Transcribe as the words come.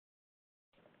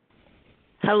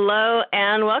Hello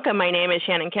and welcome. My name is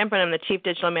Shannon Kemp, and I'm the Chief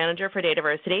Digital Manager for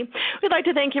DATAVERSITY. We'd like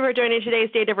to thank you for joining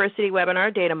today's DATAVERSITY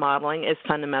webinar, Data Modeling is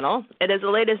Fundamental. It is the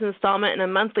latest installment in a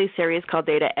monthly series called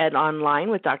Data Ed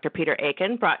Online with Dr. Peter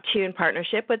Aiken, brought to you in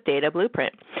partnership with Data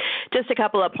Blueprint. Just a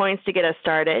couple of points to get us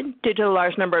started. Due to the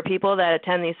large number of people that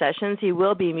attend these sessions, you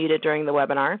will be muted during the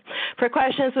webinar. For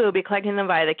questions, we will be collecting them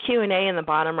via the Q&A in the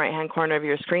bottom right-hand corner of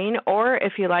your screen, or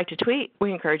if you'd like to tweet,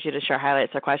 we encourage you to share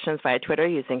highlights or questions via Twitter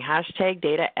using hashtag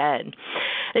DataEd.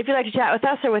 If you'd like to chat with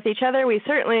us or with each other, we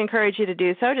certainly encourage you to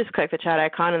do so. Just click the chat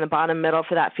icon in the bottom middle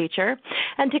for that feature.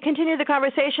 And to continue the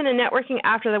conversation and networking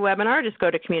after the webinar, just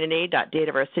go to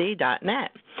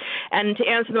community.dataversity.net. And to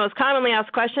answer the most commonly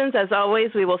asked questions, as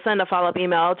always, we will send a follow-up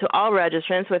email to all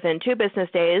registrants within 2 business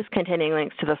days containing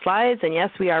links to the slides. And yes,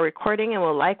 we are recording and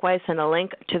will likewise send a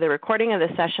link to the recording of the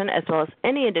session as well as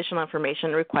any additional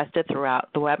information requested throughout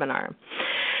the webinar.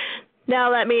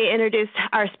 Now let me introduce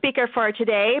our speaker for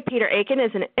today. Peter Aiken is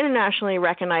an internationally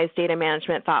recognized data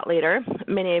management thought leader.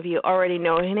 Many of you already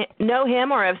know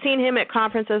him or have seen him at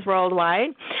conferences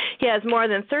worldwide. He has more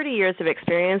than 30 years of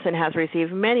experience and has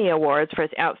received many awards for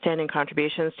his outstanding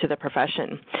contributions to the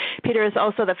profession. Peter is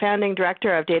also the founding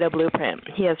director of Data Blueprint.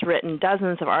 He has written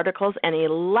dozens of articles and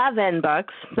 11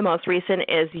 books. The most recent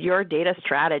is Your Data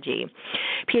Strategy.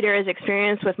 Peter is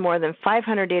experienced with more than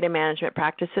 500 data management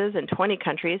practices in 20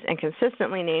 countries and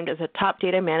consistently named as a top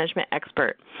data management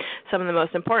expert. Some of the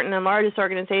most important and largest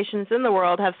organizations in the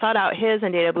world have sought out his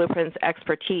and Data Blueprint's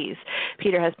expertise.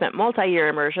 Peter has spent multi-year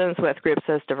immersions with groups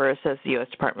as diverse as the U.S.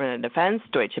 Department of Defense,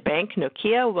 Deutsche Bank,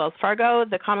 Nokia, Wells Fargo,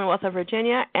 the Commonwealth of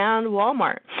Virginia, and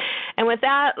Walmart. And with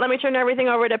that, let me turn everything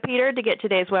over to Peter to get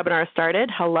today's webinar started.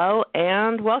 Hello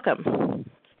and welcome.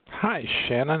 Hi,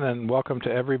 Shannon, and welcome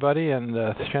to everybody. And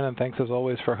Shannon, thanks as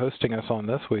always for hosting us on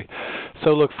this. We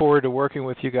so look forward to working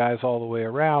with you guys all the way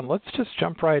around. Let's just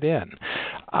jump right in.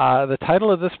 The title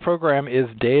of this program is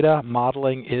Data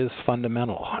Modeling is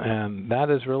Fundamental, and that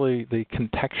is really the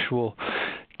contextual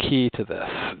key to this.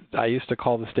 I used to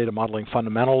call this data modeling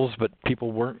fundamentals, but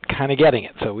people weren't kind of getting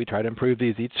it, so we try to improve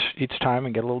these each time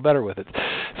and get a little better with it.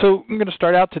 So I'm going to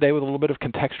start out today with a little bit of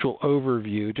contextual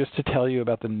overview just to tell you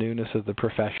about the newness of the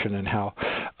profession and how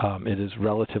it is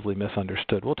relatively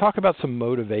misunderstood. We'll talk about some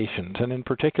motivations, and in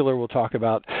particular we'll talk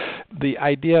about the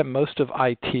idea most of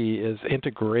IT is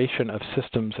integration of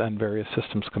systems and various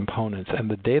systems components, and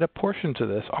the data portions of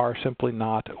this are simply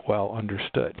not well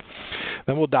understood.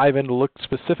 Then we'll dive in to look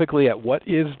specifically at what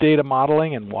is data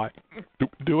modeling and why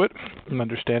do it, and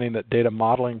understanding that data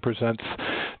modeling presents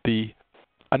the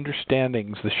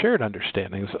shared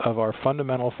understandings of our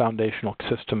fundamental foundational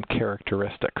system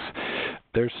characteristics.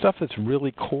 There's stuff that's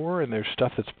really core and there's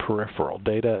stuff that's peripheral.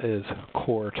 Data is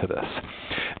core to this.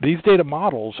 These data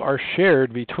models are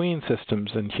shared between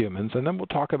systems and humans, and then we'll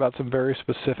talk about some very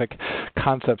specific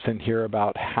concepts in here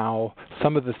about how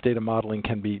some of this data modeling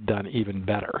can be done even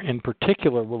better. In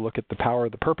particular, we'll look at the power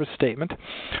of the purpose statement.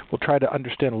 We'll try to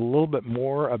understand a little bit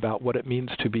more about what it means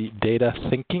to be data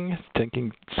thinking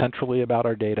centrally about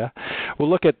our data. We'll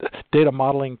look at data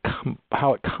modeling,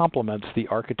 how it complements the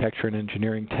architecture and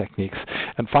engineering techniques,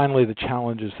 and finally the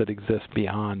challenges that exist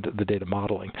beyond the data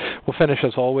modeling. We'll finish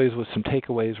as always with some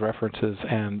takeaways, references,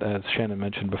 and as Shannon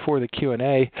mentioned before, the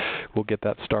Q&A. We'll get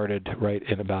that started right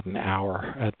in about an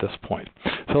hour at this point.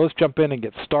 So let's jump in and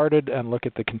get started and look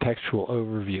at the contextual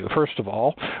overview. First of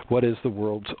all, what is the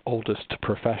world's oldest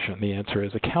profession? The answer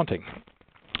is accounting.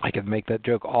 I can make that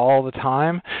joke all the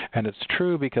time, and it's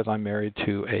true because I'm married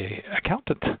to an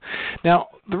accountant. Now,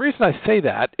 the reason I say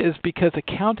that is because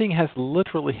accounting has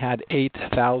literally had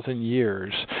 8,000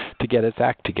 years to get its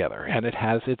act together, and it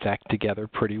has its act together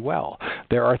pretty well.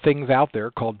 There are things out there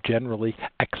called generally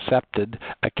accepted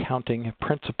accounting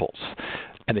principles.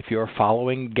 And if you're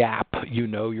following GAAP, you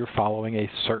know you're following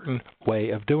a certain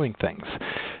way of doing things.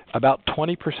 About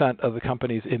 20% of the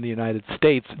companies in the United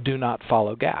States do not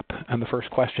follow GAAP. And the first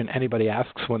question anybody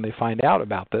asks when they find out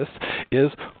about this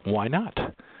is, why not?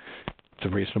 It's a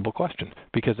reasonable question,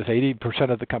 because if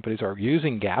 80% of the companies are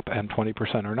using GAAP and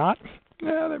 20% are not,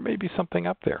 there may be something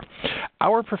up there.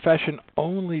 Our profession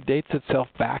only dates itself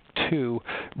back to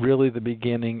really the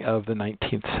beginning of the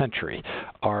 19th century.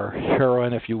 Our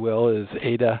heroine, if you will, is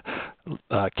Ada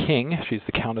King. She's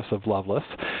the Countess of Lovelace.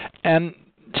 And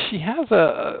she has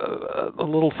a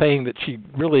little saying that she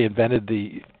really invented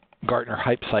the Gartner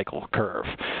hype cycle curve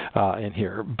in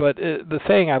here. But the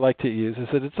saying I like to use is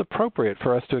that it's appropriate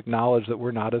for us to acknowledge that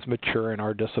we're not as mature in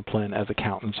our discipline as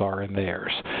accountants are in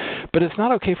theirs. But it's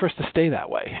not okay for us to stay that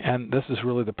way. And this is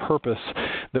really the purpose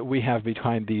that we have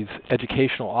behind these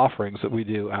educational offerings that we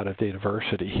do out of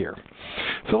DATAVERSITY here.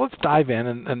 So let's dive in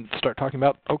and start talking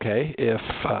about, okay, if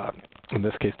in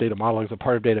this case, data modeling is a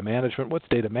part of data management. What's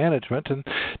data management? And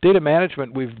data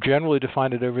management, we've generally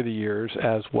defined it over the years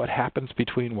as what happens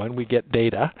between when we get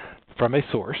data from a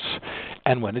source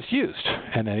and when it's used.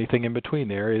 And anything in between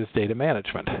there is data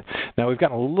management. Now, we've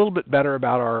gotten a little bit better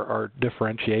about our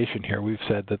differentiation here. We've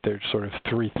said that there's sort of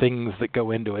three things that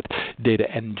go into it: data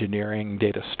engineering,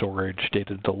 data storage,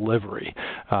 data delivery,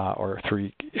 or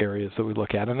three areas that we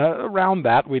look at. And around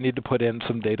that, we need to put in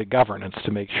some data governance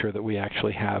to make sure that we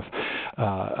actually have,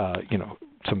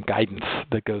 some guidance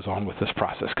that goes on with this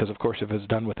process. Because, of course, if it's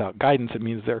done without guidance, it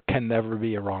means there can never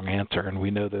be a wrong answer. And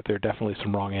we know that there are definitely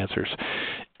some wrong answers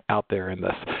out there in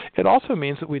this. It also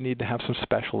means that we need to have some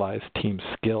specialized team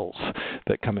skills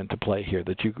that come into play here,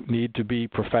 that you need to be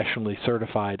professionally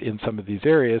certified in some of these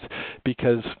areas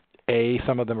because, A,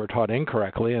 some of them are taught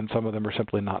incorrectly and some of them are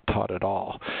simply not taught at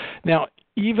all. Now,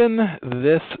 even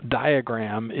this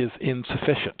diagram is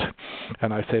insufficient,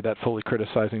 and I say that fully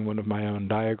criticizing one of my own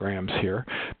diagrams here,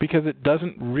 because it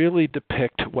doesn't really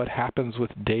depict what happens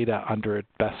with data under its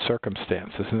best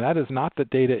circumstances, and that is not that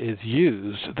data is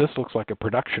used. This looks like a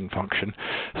production function.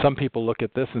 Some people look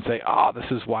at this and say,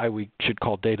 this is why we should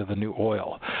call data the new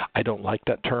oil. I don't like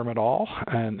that term at all,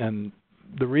 and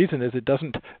the reason is it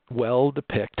doesn't well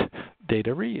depict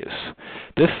data reuse.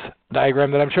 This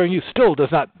diagram that I'm showing you still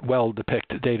does not well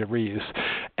depict data reuse.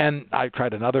 And I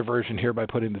tried another version here by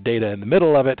putting the data in the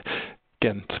middle of it.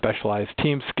 Again, specialized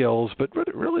team skills, but what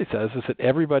it really says is that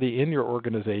everybody in your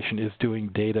organization is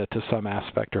doing data to some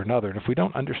aspect or another. And if we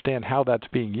don't understand how that's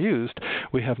being used,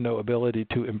 we have no ability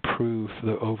to improve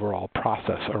the overall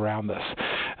process around this.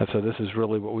 And so this is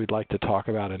really what we'd like to talk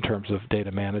about in terms of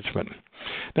data management.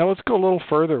 Now let's go a little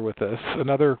further with this.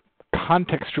 Another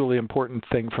contextually important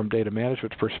thing from data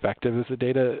management perspective is that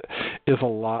data is a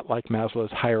lot like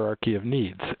Maslow's hierarchy of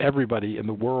needs. Everybody in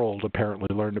the world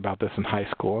apparently learned about this in high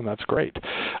school, and that's great.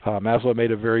 Maslow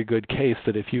made a very good case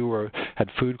that if you had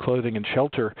food, clothing, and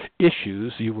shelter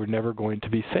issues, you were never going to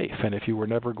be safe. And if you were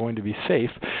never going to be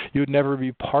safe, you would never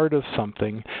be part of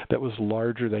something that was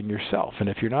larger than yourself. And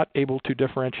if you're not able to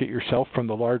differentiate yourself from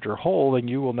the larger whole, then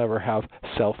you will never have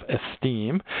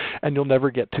self-esteem, and you'll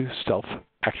never get to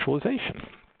self-actualization.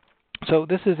 So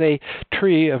this is a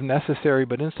tree of necessary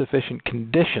but insufficient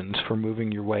conditions for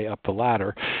moving your way up the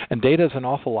ladder. And data is an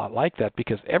awful lot like that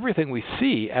because everything we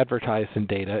see advertised in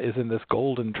data is in this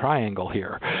golden triangle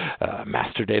here.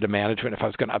 Master data management, if I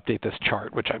was going to update this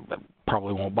chart, which I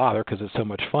probably won't bother because it's so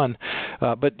much fun,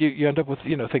 but you end up with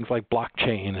things like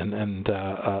blockchain and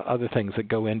other things that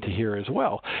go into here as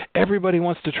well. Everybody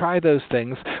wants to try those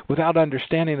things without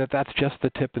understanding that that's just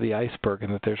the tip of the iceberg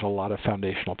and that there's a lot of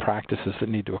foundational practices that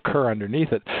need to occur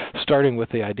underneath it, starting with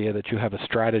the idea that you have a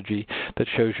strategy that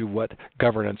shows you what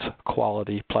governance,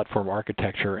 quality, platform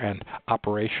architecture, and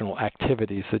operational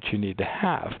activities that you need to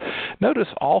have. Notice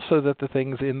also that the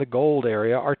things in the gold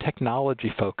area are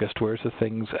technology focused, whereas the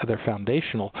things that are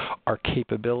foundational are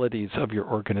capabilities of your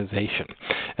organization.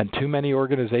 And too many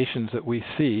organizations that we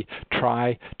see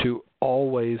try to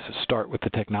always start with the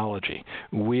technology.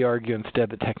 We argue instead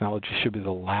that technology should be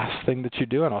the last thing that you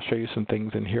do, and I'll show you some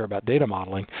things in here about data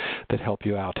modeling that help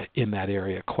you out in that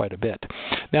area quite a bit.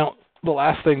 Now, the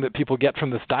last thing that people get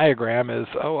from this diagram is,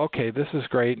 okay, this is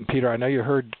great. And Peter, I know you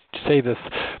heard say this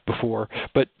before,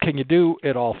 but can you do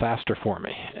it all faster for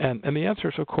me? And the answer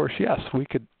is, of course, yes. We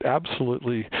could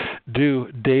absolutely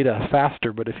do data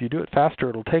faster, but if you do it faster,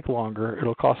 it'll take longer,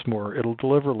 it'll cost more, it'll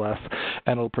deliver less,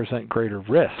 and it'll present greater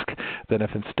risk than if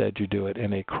instead you do it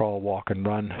in a crawl, walk, and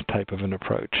run type of an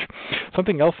approach.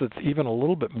 Something else that's even a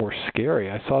little bit more scary,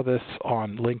 I saw this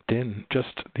on LinkedIn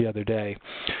just the other day.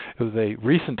 It was a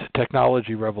recent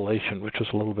technology revelation, which was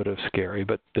a little bit of scary,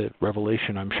 but the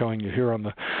revelation I'm showing you here on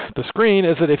the screen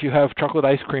is that if you have chocolate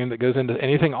ice cream that goes into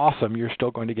anything awesome, you're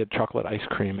still going to get chocolate ice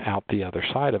cream out the other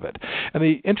side of it. And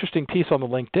the interesting piece on the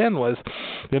LinkedIn was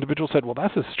the individual said, well,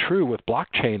 that's true with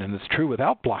blockchain and it's true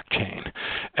without blockchain.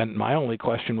 And my only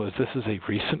question was, this is a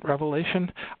recent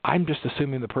revelation? I'm just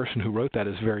assuming the person who wrote that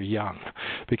is very young,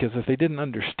 because if they didn't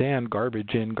understand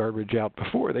garbage in, garbage out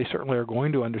before, they certainly are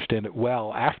going to understand it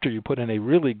well after you put in a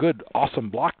really good, awesome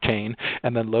blockchain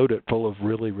and then load it full of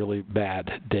really, really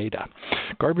bad data.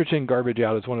 Garbage in, garbage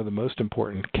out is one of the most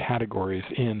important categories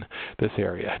in this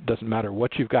area. It doesn't matter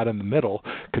what you've got in the middle.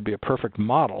 It could be a perfect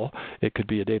model. It could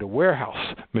be a data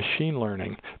warehouse, machine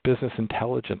learning, business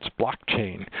intelligence,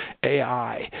 blockchain,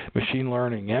 AI, machine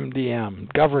learning,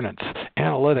 MDM, governance,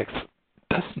 analytics.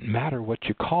 Doesn't matter what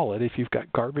you call it. If you've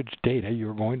got garbage data,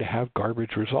 you're going to have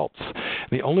garbage results.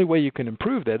 The only way you can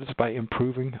improve that is by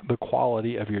improving the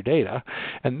quality of your data.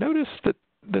 And notice that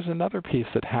there's another piece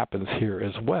that happens here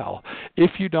as well. If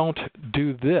you don't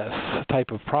do this type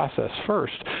of process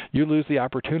first, you lose the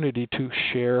opportunity to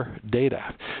share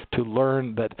data, to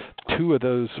learn that two of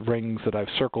those rings that I've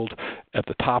circled at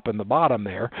the top and the bottom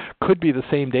there could be the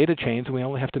same data chains, and we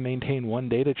only have to maintain one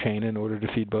data chain in order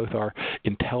to feed both our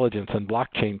intelligence and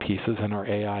blockchain pieces and our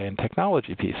AI and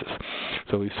technology pieces.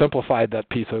 So we've simplified that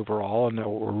piece overall, and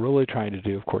what we're really trying to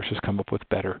do, of course, is come up with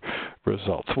better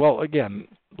results. Well, again,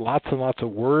 lots and lots of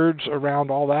words around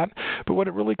all that, but what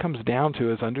it really comes down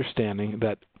to is understanding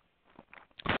that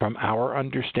from our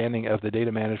understanding of the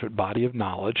data management body of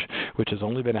knowledge, which has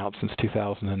only been out since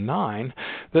 2009,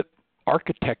 that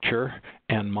architecture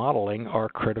and modeling are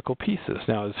critical pieces.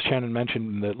 Now, as Shannon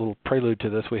mentioned in the little prelude to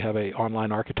this, we have an online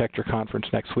architecture conference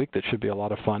next week that should be a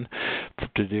lot of fun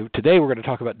to do. Today we're going to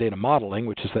talk about data modeling,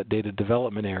 which is that data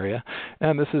development area,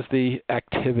 and this is the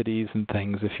activities and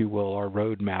things, if you will, our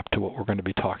roadmap to what we're going to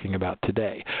be talking about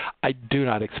today. I do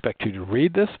not expect you to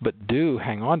read this, but do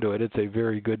hang on to it. It's a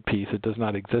very good piece. It does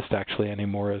not exist actually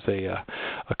anymore as a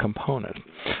component.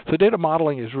 So data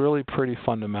modeling is really pretty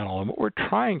fundamental, and what we're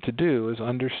trying to do is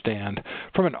understand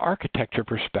from an architecture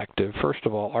perspective. First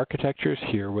of all, architecture is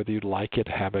here whether you like it,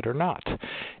 have it, or not.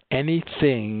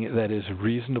 Anything that is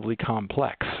reasonably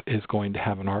complex is going to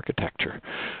have an architecture.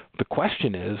 The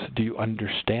question is, do you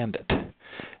understand it?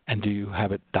 And do you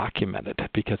have it documented?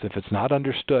 Because if it's not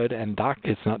understood and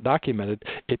it's not documented,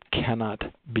 it cannot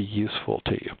be useful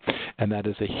to you. And that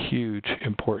is a huge,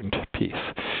 important piece.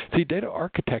 See, data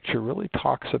architecture really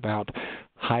talks about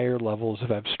higher levels of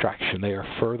abstraction. They are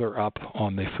further up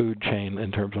on the food chain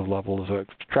in terms of levels of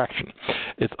abstraction.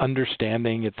 It's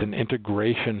understanding, it's an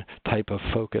integration type of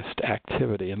focused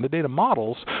activity. And the data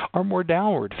models are more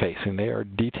downward facing. They are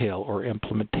detail or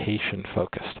implementation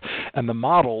focused. And the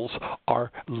models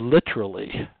are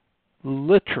literally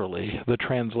the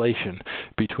translation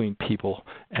between people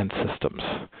and systems.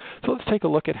 So let's take a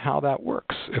look at how that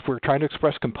works. If we're trying to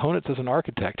express components as an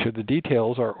architecture, the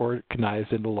details are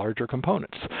organized into larger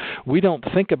components. We don't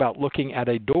think about looking at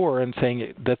a door and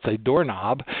saying that's a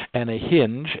doorknob and a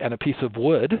hinge and a piece of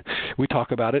wood. We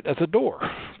talk about it as a door.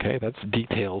 Okay, that's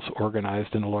details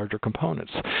organized into larger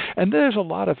components. And there's a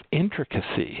lot of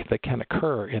intricacy that can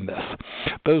occur in this.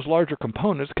 Those larger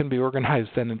components can be organized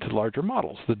then into larger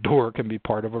models. The door can be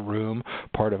part of a room,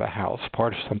 part of a house,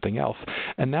 part of something else.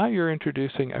 And now you're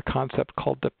introducing a concept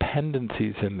called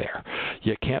dependencies in there.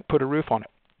 You can't put a roof on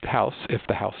a house if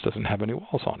the house doesn't have any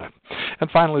walls on it. And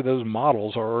finally, those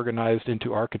models are organized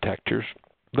into architectures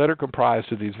that are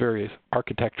comprised of these various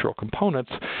architectural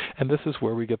components, and this is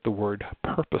where we get the word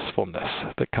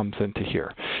purposefulness that comes into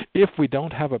here. If we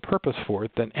don't have a purpose for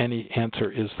it, then any answer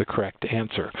is the correct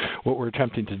answer. What we're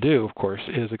attempting to do, of course,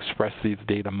 is express these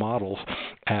data models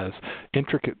as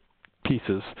intricate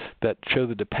pieces that show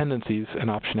the dependencies and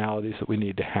optionalities that we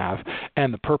need to have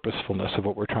and the purposefulness of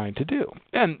what we're trying to do.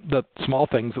 And the small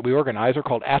things that we organize are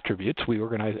called attributes. We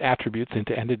organize attributes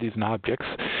into entities and objects.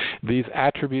 These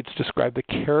attributes describe the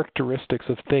characteristics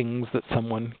of things that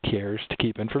someone cares to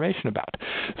keep information about.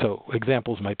 So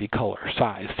examples might be color,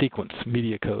 size, sequence,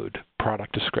 media code,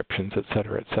 product descriptions, et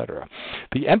cetera,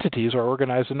 The entities are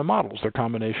organized into models. They're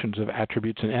combinations of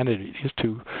attributes and entities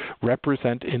to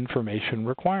represent information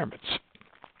requirements.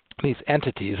 These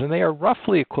entities, and they are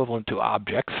roughly equivalent to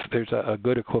objects, there's a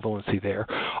good equivalency there,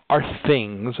 are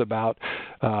things about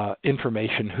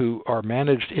information who are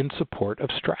managed in support of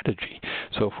strategy.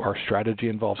 So if our strategy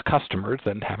involves customers,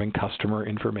 then having customer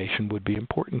information would be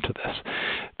important to this.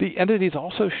 The entities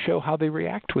also show how they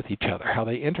react with each other, how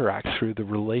they interact through the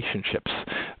relationships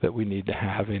that we need to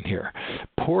have in here.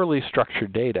 Poorly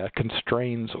structured data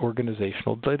constrains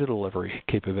organizational data delivery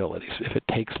capabilities. If it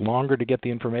takes longer to get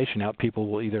the information out, people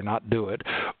will either not do it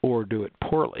or do it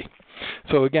poorly.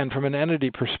 So again, from an entity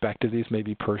perspective, these may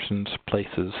be persons,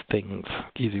 places, things,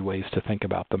 easy ways to think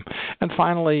about them. And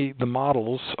finally, the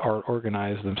models are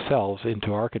organized themselves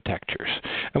into architectures.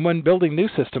 And when building new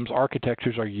systems,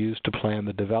 architectures are used to plan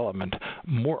the development.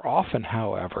 More often,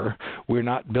 however, we're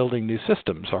not building new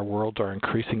systems. Our worlds are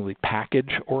increasingly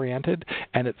package-oriented,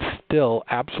 and it's still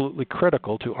absolutely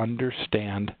critical to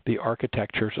understand the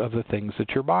architectures of the things that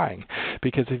you're buying.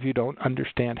 Because if you don't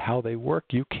understand how they work,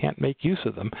 you can't make use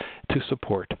of them to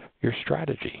support your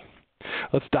strategy.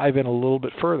 Let's dive in a little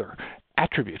bit further.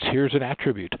 Attributes. Here's an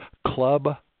attribute, club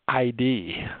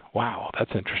ID. Wow,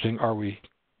 that's interesting. Are we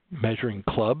measuring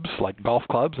clubs like golf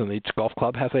clubs, and each golf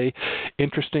club has a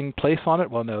interesting place on it?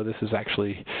 Well, no, this is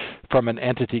actually from an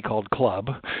entity called club,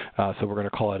 so we're going to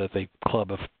call it as a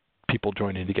club of people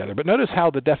joining together. But notice how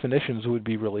the definitions would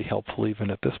be really helpful even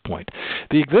at this point.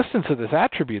 The existence of this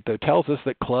attribute, though, tells us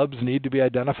that clubs need to be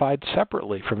identified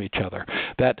separately from each other.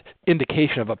 That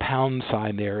indication of a pound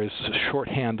sign there is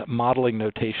shorthand modeling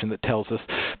notation that tells us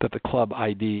that the club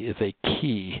ID is a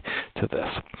key to this.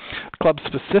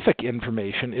 Club-specific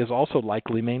information is also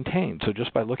likely maintained. So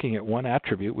just by looking at one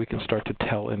attribute, we can start to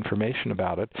tell information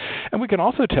about it. And we can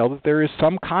also tell that there is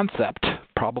some concept,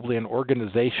 probably an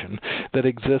organization, that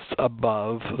exists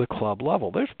above the club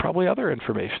level. There's probably other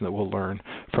information that we'll learn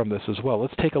from this as well.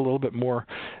 Let's take a little bit more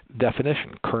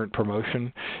definition. Current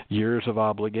promotion, years of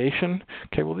obligation.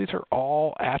 Okay, well, these are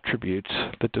all attributes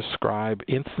that describe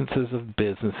instances of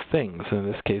business things.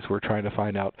 In this case, we're trying to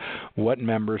find out what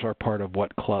members are part of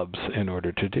what clubs in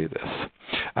order to do this.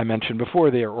 I mentioned before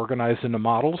they are organized into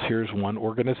models. Here's one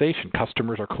organization.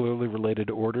 Customers are clearly related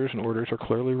to orders, and orders are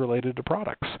clearly related to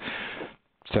products.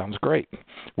 Sounds great.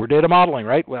 We're data modeling,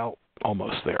 right? Well,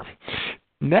 almost there.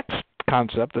 Next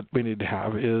concept that we need to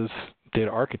have is data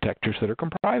architectures that are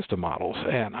comprised of models,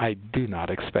 and I do not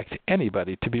expect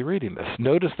anybody to be reading this.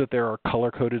 Notice that there are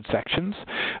color-coded sections.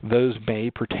 Those may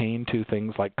pertain to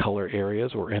things like color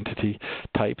areas or entity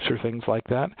types or things like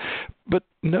that. But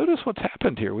notice what's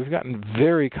happened here. We've gotten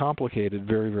very complicated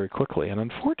very, very quickly, and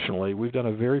unfortunately, we've done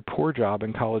a very poor job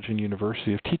in college and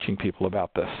university of teaching people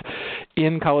about this.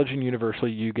 In college and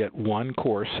university, you get one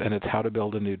course, and it's how to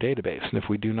build a new database. And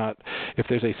if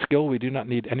there's a skill we do not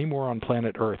need any more on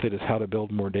planet Earth, it is how to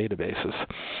build more databases.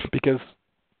 Because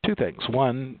two things.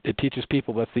 One, it teaches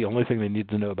people that's the only thing they need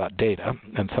to know about data,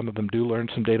 and some of them do learn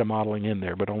some data modeling in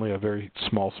there, but only a very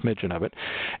small smidgen of it.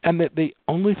 And that the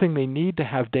only thing they need to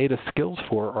have data skills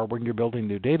for are when you're building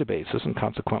new databases, and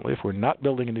consequently, if we're not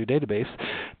building a new database,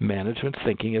 management's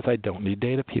thinking is I don't need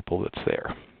data people that's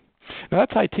there. Now,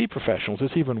 that's IT professionals.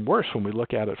 It's even worse when we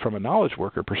look at it from a knowledge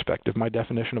worker perspective. My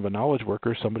definition of a knowledge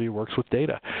worker is somebody who works with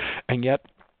data. And yet,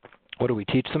 what do we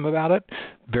teach them about it?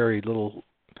 Very little.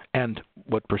 And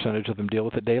what percentage of them deal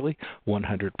with it daily?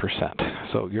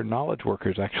 100%. So your knowledge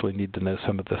workers actually need to know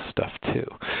some of this stuff too.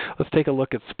 Let's take a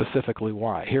look at specifically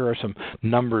why. Here are some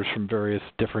numbers from various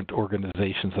different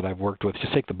organizations that I've worked with.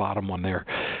 Just take the bottom one there.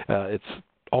 It's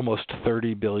almost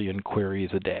 30 billion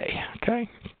queries a day. Okay?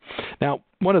 Now,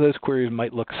 one of those queries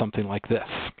might look something like this.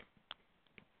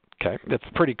 Okay, it's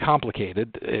pretty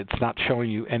complicated. It's not showing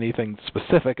you anything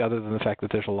specific other than the fact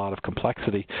that there's a lot of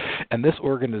complexity. And this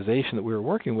organization that we were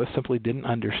working with simply didn't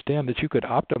understand that you could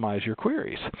optimize your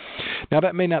queries. Now,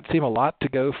 that may not seem a lot to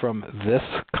go from this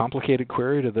complicated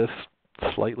query to this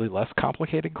slightly less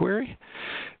complicated query.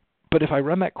 But if I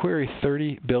run that query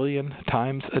 30 billion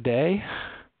times a day,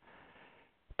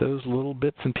 those little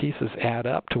bits and pieces add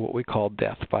up to what we call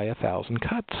death by 1,000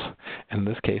 cuts. In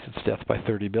this case, it's death by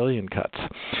 30 billion cuts.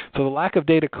 So the lack of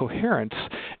data coherence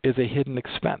is a hidden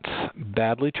expense.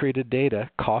 Badly treated data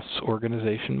costs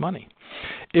organization money.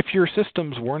 If your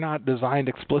systems were not designed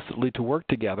explicitly to work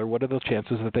together, what are the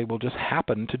chances that they will just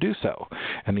happen to do so?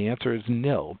 And the answer is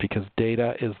nil, because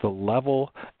data is the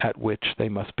level at which they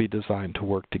must be designed to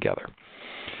work together.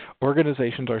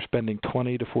 Organizations are spending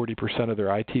 20 to 40% of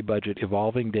their IT budget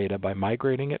evolving data by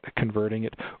migrating it, converting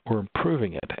it, or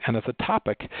improving it. And as a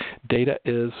topic, data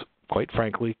is, quite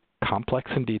frankly, complex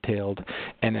and detailed,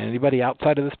 and anybody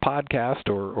outside of this podcast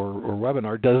or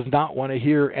webinar does not want to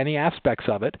hear any aspects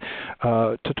of it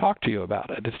to talk to you about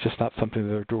it. It's just not something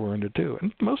they're going to do.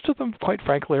 And most of them, quite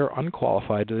frankly, are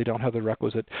unqualified. They don't have the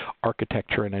requisite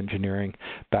architecture and engineering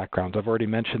backgrounds. I've already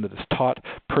mentioned that it's taught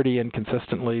pretty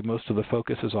inconsistently. Most of the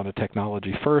focus is on a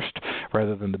technology first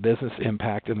rather than the business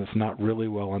impact, and it's not really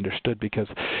well understood because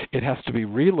it has to be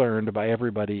relearned by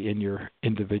everybody in your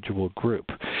individual group.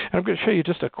 And I'm going to show you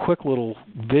just a quick little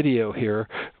video here,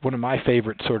 one of my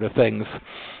favorite sort of things.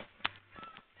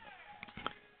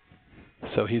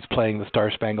 So he's playing the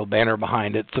Star-Spangled Banner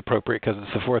behind it. It's appropriate because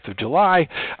it's the 4th of July.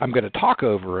 I'm going to talk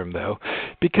over him, though,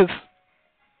 because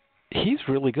he's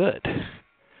really good.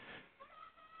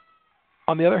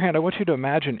 On the other hand, I want you to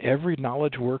imagine every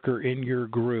knowledge worker in your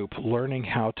group learning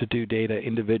how to do data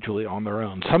individually on their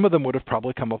own. Some of them would have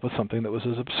probably come up with something that was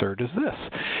as absurd as this,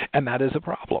 and that is a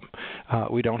problem.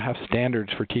 We don't have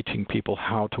standards for teaching people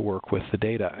how to work with the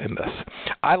data in this.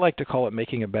 I like to call it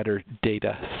making a better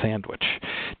data sandwich.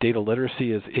 Data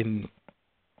literacy is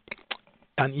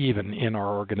uneven in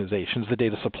our organizations. The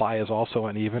data supply is also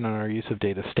uneven, and our use of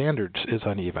data standards is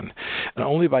uneven. And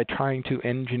only by trying to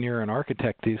engineer and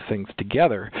architect these things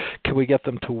together can we get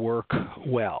them to work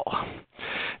well.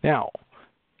 Now,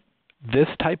 this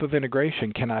type of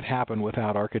integration cannot happen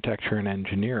without architecture and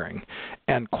engineering,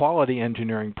 and quality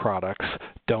engineering products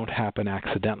don't happen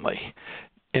accidentally.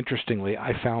 Interestingly,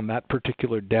 I found that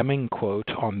particular Deming quote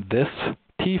on this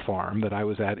tea farm that I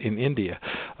was at in India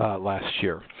last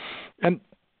year. And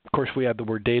of course, we add the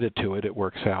word data to it. It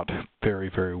works out very,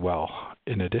 very well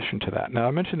in addition to that. Now,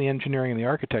 I mentioned the engineering and the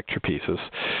architecture pieces.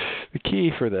 The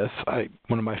key for this,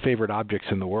 one of my favorite objects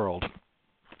in the world,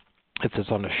 it sits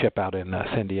on a ship out in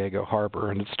San Diego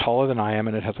Harbor, and it's taller than I am,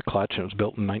 and it has a clutch, and it was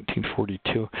built in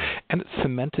 1942, and it's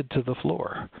cemented to the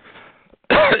floor.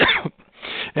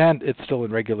 And it's still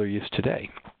in regular use today.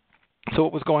 So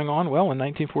what was going on? Well, in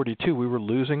 1942, we were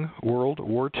losing World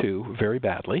War II very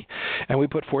badly, and we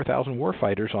put 4,000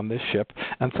 warfighters on this ship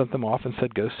and sent them off and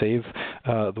said, go save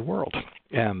the world.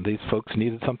 And these folks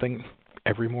needed something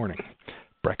every morning,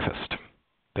 breakfast.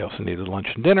 They also needed lunch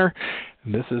and dinner.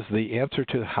 And this is the answer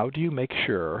to how do you make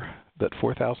sure that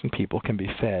 4,000 people can be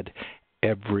fed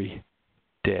every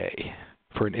day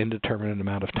for an indeterminate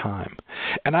amount of time.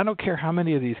 And I don't care how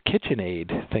many of these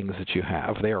KitchenAid things that you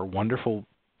have. They are wonderful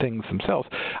things themselves.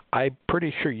 I'm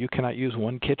pretty sure you cannot use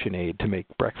one KitchenAid to make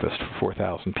breakfast for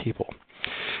 4,000 people.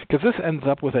 Because this ends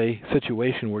up with a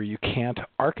situation where you can't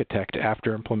architect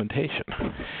after implementation.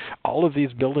 All of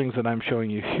these buildings that I'm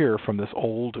showing you here from this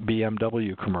old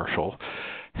BMW commercial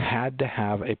had to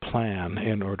have a plan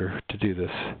in order to do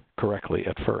this correctly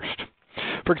at first.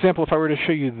 For example, if I were to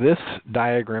show you this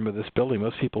diagram of this building,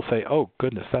 most people say, oh,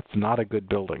 goodness, that's not a good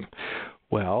building.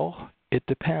 Well, it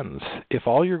depends. If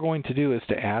all you're going to do is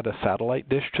to add a satellite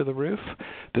dish to the roof,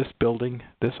 this building,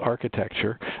 this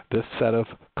architecture, this set of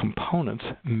components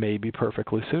may be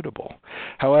perfectly suitable.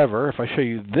 However, if I show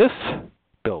you this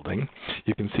building,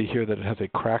 you can see here that it has a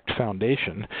cracked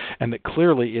foundation and that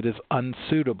clearly it is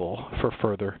unsuitable for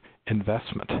further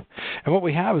investment. And what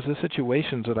we have is the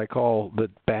situations that I call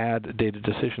the bad data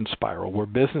decision spiral, where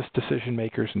business decision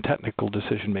makers and technical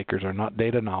decision makers are not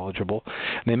data knowledgeable,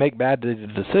 and they make bad data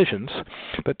decisions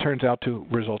that turns out to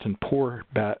result in poor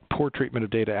treatment of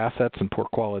data assets and poor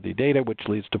quality data, which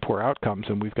leads to poor outcomes,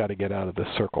 and we've got to get out of this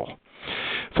circle.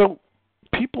 So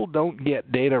people don't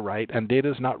get data right, and data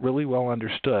is not really well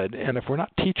understood. And if we're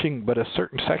not teaching but a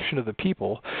certain section of the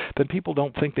people, then people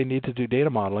don't think they need to do data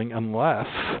modeling unless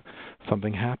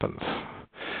something happens.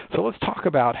 So let's talk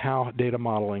about how data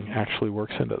modeling actually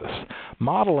works into this.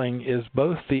 Modeling is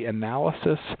both the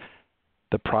analysis,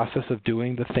 the process of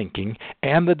doing the thinking,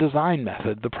 and the design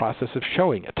method, the process of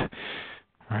showing it,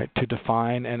 right, to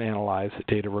define and analyze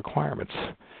data requirements.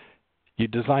 You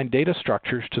design data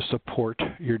structures to support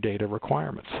your data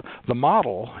requirements. The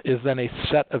model is then a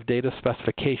set of data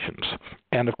specifications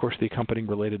and, of course, the accompanying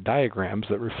related diagrams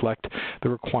that reflect the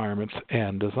requirements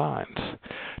and designs.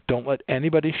 Don't let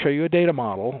anybody show you a data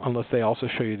model unless they also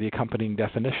show you the accompanying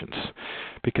definitions,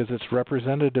 because it's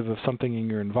representative of something in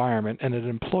your environment, and it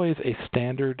employs a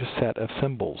standard set of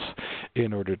symbols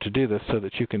in order to do this so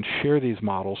that you can share these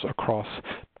models across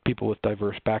people with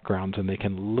diverse backgrounds, and they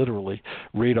can literally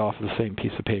read off the same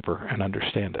piece of paper and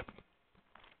understand it.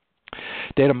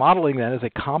 Data modeling, then, is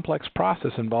a complex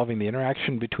process involving the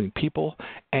interaction between people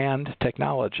and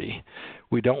technology.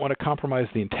 We don't want to compromise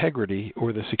the integrity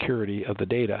or the security of the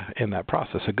data in that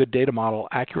process. A good data model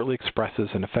accurately expresses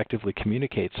and effectively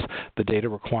communicates the data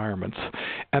requirements,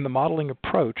 and the modeling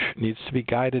approach needs to be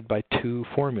guided by two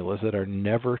formulas that are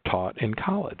never taught in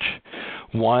college.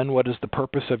 One, what is the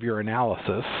purpose of your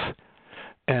analysis,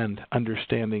 and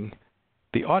understanding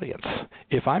the audience.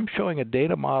 If I'm showing a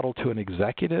data model to an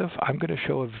executive, I'm going to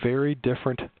show a very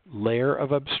different layer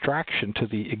of abstraction to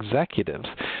the executives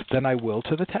than I will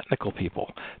to the technical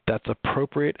people. That's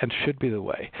appropriate and should be the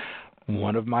way.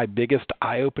 One of my biggest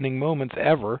eye-opening moments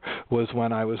ever was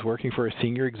when I was working for a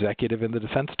senior executive in the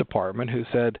Defense Department who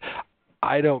said,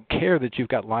 I don't care that you've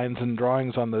got lines and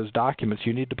drawings on those documents.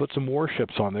 You need to put some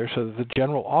warships on there so that the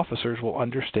general officers will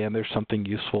understand there's something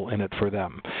useful in it for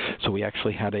them. So we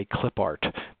actually had a clip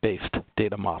art-based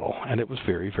data model, and it was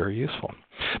very, very useful.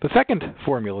 The second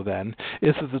formula, then,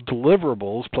 is that the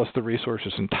deliverables plus the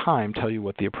resources and time tell you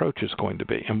what the approach is going to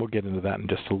be, and we'll get into that in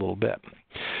just a little bit.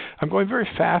 I'm going very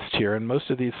fast here, and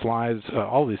most of these slides,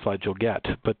 all of these slides you'll get,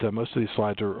 but most of these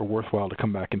slides are worthwhile to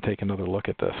come back and take another look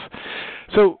at this.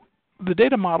 So the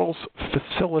data models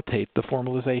facilitate the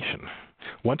formalization.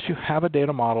 Once you have a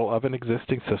data model of an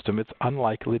existing system, it's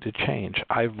unlikely to change.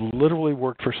 I've literally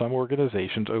worked for some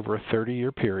organizations over a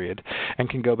 30-year period and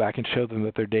can go back and show them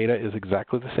that their data is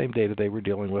exactly the same data they were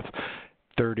dealing with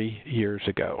 30 years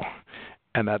ago.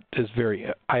 And that is very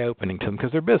eye-opening to them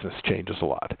because their business changes a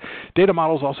lot. Data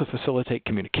models also facilitate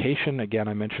communication. Again,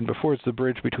 I mentioned before, it's the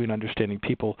bridge between understanding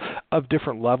people of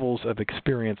different levels of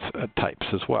experience types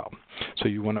as well. So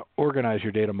you want to organize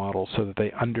your data models so that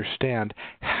they understand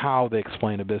how they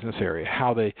explain a business area,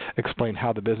 how they explain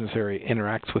how the business area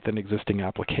interacts with an existing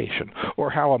application, or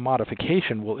how a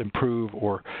modification will improve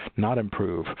or not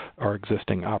improve our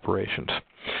existing operations.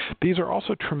 These are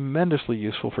also tremendously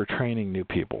useful for training new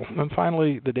people. And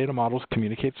finally, the data models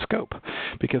communicate scope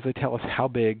because they tell us how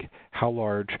big, how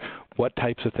large, what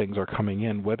types of things are coming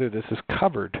in, whether this is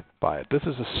covered by it. This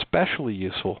is especially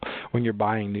useful when you're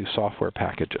buying new software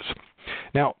packages.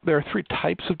 Now, there are three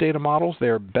types of data models. They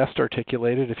are best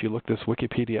articulated. If you look this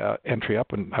Wikipedia entry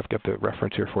up, and I've got the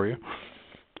reference here for you,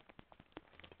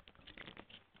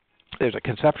 there's a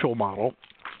conceptual model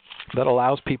that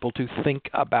allows people to think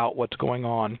about what's going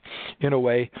on in a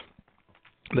way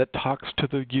that talks to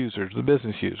the users, the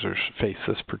business users face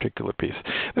this particular piece.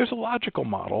 There's a logical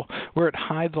model where it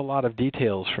hides a lot of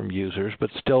details from users but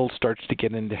still starts to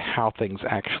get into how things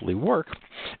actually work.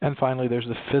 And finally, there's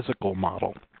the physical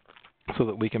model, so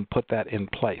that we can put that in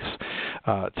place,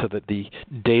 so that the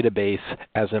database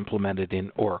as implemented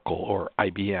in Oracle or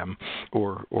IBM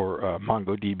or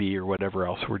MongoDB or whatever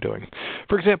else we're doing.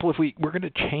 For example, if we're going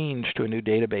to change to a new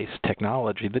database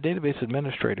technology, the database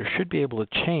administrator should be able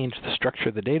to change the structure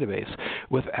of the database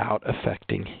without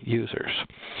affecting users.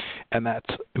 And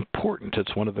that's important.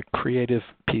 It's one of the creative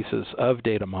pieces of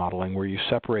data modeling where you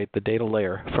separate the data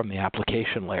layer from the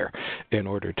application layer in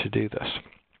order to do this.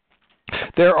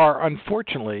 There are,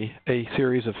 unfortunately, a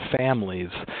series of families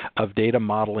of data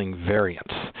modeling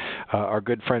variants. Our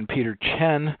good friend Peter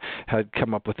Chen had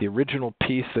come up with the original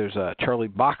piece. There's a Charlie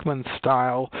Bachman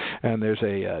style, and there's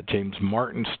a James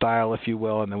Martin style, if you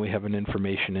will, and then we have an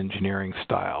information engineering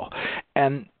style.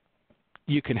 And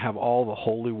you can have all the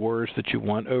holy wars that you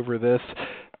want over this.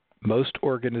 Most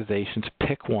organizations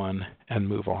pick one and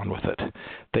move on with it.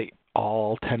 They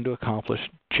all tend to accomplish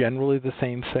generally the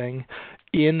same thing.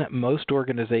 In most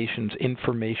organizations,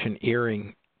 information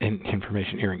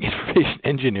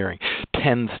engineering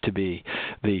tends to be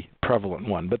the prevalent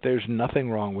one. But there's nothing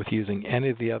wrong with using any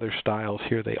of the other styles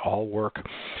here. They all work.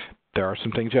 There are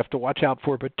some things you have to watch out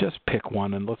for, but just pick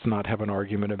one and let's not have an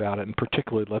argument about it. And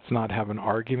particularly, let's not have an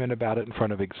argument about it in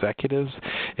front of executives.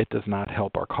 It does not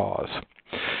help our cause.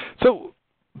 So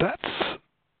that's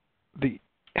the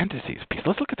entities piece.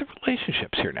 Let's look at the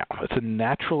relationships here now. It's a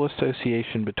natural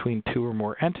association between two or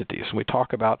more entities. We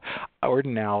talk about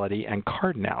ordinality and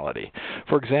cardinality.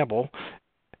 For example,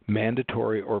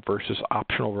 mandatory or versus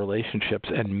optional relationships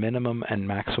and minimum and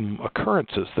maximum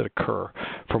occurrences that occur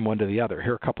from one to the other.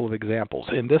 Here are a couple of examples.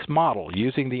 In this model,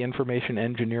 using the information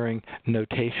engineering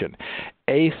notation,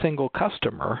 a single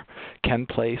customer can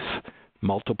place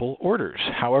multiple orders.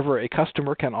 However, a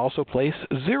customer can also place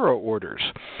 0 orders.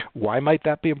 Why might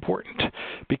that be important?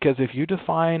 Because if you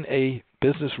define a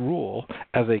business rule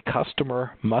as a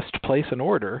customer must place an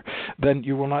order, then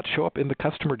you will not show up in the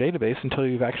customer database until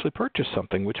you've actually purchased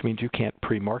something, which means you can't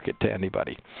pre-market to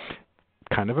anybody.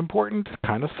 Kind of important,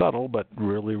 kind of subtle, but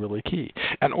really, really key.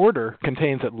 An order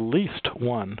contains at least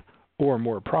one or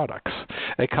more products.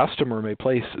 A customer may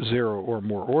place 0 or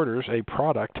more orders. A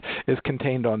product is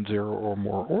contained on 0 or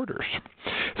more orders.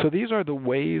 So these are the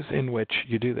ways in which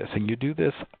you do this. And you do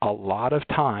this a lot of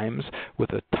times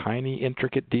with a tiny,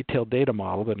 intricate, detailed data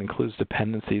model that includes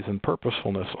dependencies and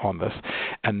purposefulness on this.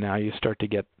 And now you start to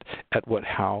get at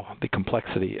how the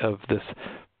complexity of this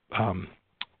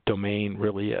domain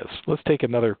really is. Let's take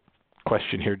another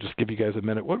question here, just give you guys a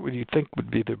minute. What would you think would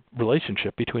be the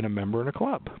relationship between a member and a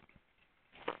club?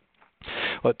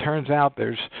 Well, it turns out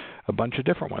there's a bunch of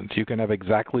different ones. You can have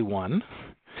exactly one.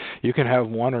 You can have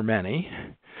one or many.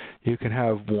 You can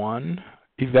have one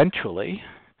eventually,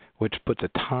 which puts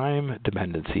a time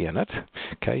dependency in it.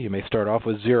 Okay, you may start off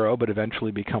with 0, but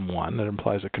eventually become 1. That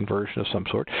implies a conversion of some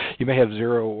sort. You may have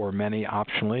 0 or many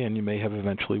optionally, and you may have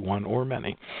eventually 1 or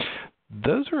many.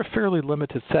 Those are a fairly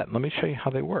limited set. Let me show you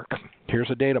how they work. Here's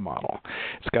a data model.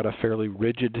 It's got a fairly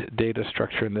rigid data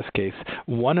structure in this case.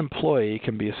 One employee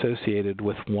can be associated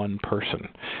with one person.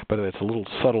 By the way, it's a little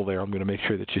subtle there. I'm going to make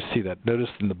sure that you see that. Notice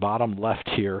in the bottom left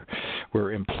here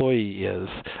where employee is,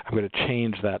 I'm going to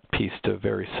change that piece to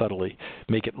very subtly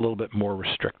make it a little bit more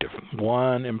restrictive.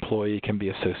 One employee can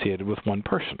be associated with one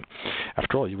person.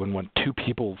 After all, you wouldn't want 2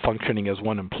 people functioning as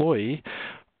one employee,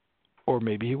 or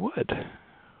maybe you would.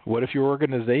 What if your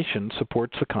organization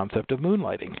supports the concept of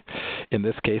moonlighting? In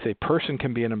this case, a person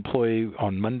can be an employee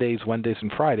on Mondays, Wednesdays,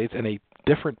 and Fridays, and a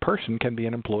different person can be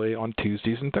an employee on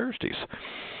Tuesdays and Thursdays.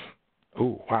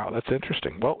 Oh, wow, that's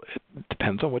interesting. Well, it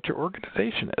depends on what your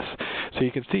organization is. So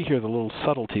you can see here the little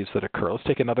subtleties that occur. Let's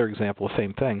take another example, the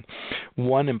same thing.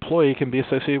 One employee can be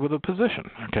associated with a position,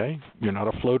 okay? You're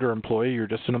not a floater employee, you're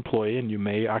just an employee, and you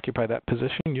may occupy that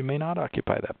position, you may not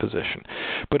occupy that position.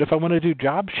 But if I want to do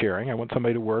job sharing, I want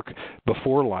somebody to work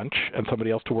before lunch and somebody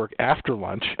else to work after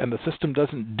lunch, and the system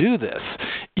doesn't do this,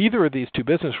 either of these two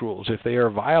business rules, if they are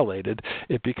violated,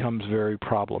 it becomes very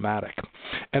problematic.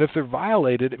 And if they're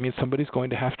violated, it means somebody's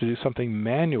going to have to do something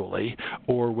manually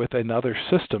or with another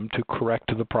system to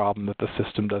correct the problem that the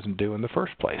system doesn't do in the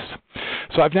first place.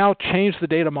 So I've now changed the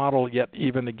data model yet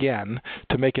even again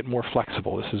to make it more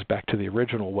flexible. This is back to the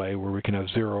original way where we can have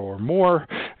 0 or more.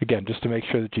 Again, just to make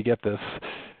sure that you get this.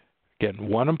 Again,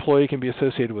 one employee can be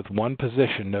associated with one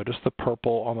position. Notice the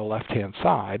purple on the left-hand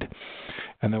side.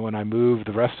 And then when I move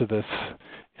the rest of this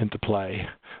into play,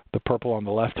 the purple on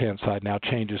the left-hand side now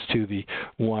changes to the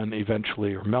one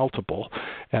eventually or multiple,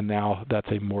 and now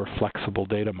that's a more flexible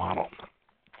data model.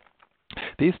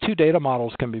 These two data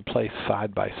models can be placed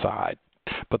side by side,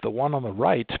 but the one on the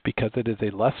right, because it is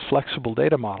a less flexible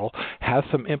data model, has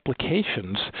some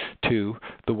implications to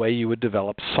the way you would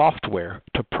develop software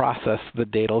to process the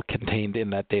data contained in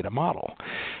that data model.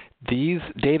 These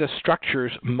data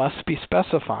structures must be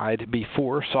specified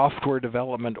before software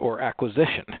development or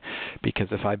acquisition, because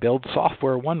if I build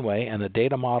software one way and the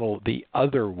data model the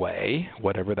other way,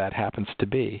 whatever that happens to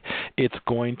be, it's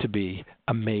going to be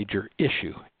a major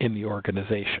issue in the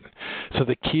organization. So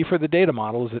the key for the data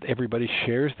model is that everybody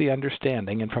shares the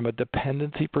understanding, and from a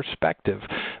dependency perspective,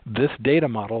 this data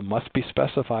model must be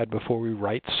specified before we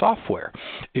write software.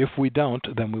 If we don't,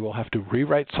 then we will have to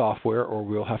rewrite software, or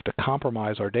we will have to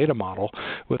compromise our data model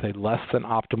with a less than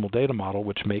optimal data model,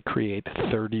 which may create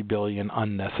 30 billion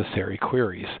unnecessary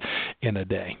queries in a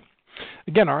day.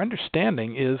 Again, our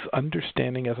understanding is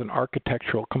understanding as an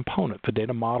architectural component. The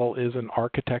data model is an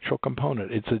architectural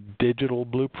component. It's a digital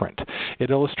blueprint.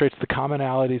 It illustrates the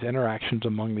commonalities, interactions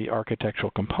among the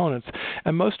architectural components,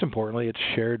 and most importantly, it's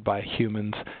shared by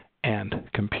humans and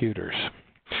computers.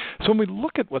 So when we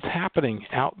look at what's happening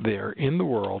out there in the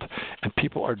world and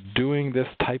people are doing this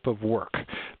type of work,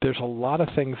 there's a lot of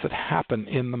things that happen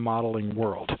in the modeling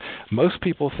world. Most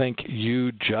people think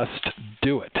you just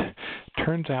do it.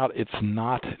 Turns out it's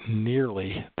not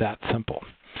nearly that simple.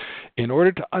 In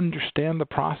order to understand the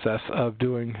process of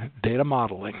doing data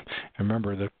modeling, and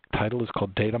remember the title is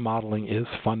called Data Modeling is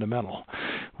Fundamental,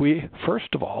 we first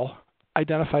of all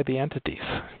identify the entities.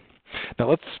 Now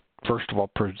let's first of all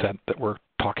present that we're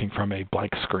talking from a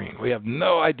blank screen. We have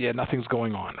no idea, nothing's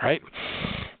going on, right?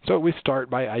 So we start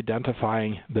by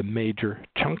identifying the major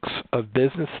chunks of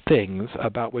business things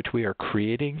about which we are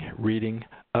creating, reading,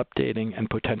 updating, and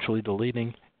potentially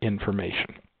deleting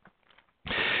information.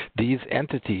 These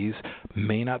entities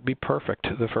may not be perfect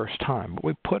the first time, but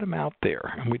we put them out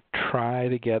there and we try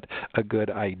to get a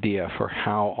good idea for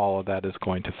how all of that is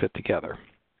going to fit together.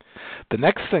 The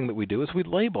next thing that we do is we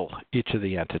label each of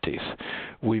the entities.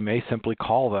 We may simply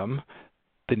call them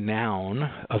the noun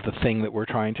of the thing that we're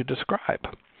trying to describe.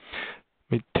 Let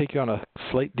me take you on a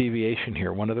slight deviation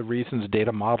here. One of the reasons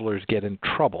data modelers get in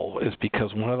trouble is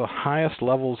because one of the highest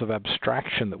levels of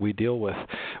abstraction that we deal with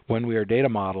when we are data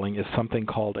modeling is something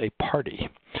called a party.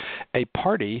 A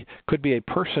party could be a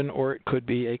person or it could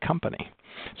be a company.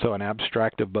 So an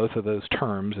abstract of both of those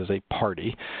terms is a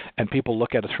party, and people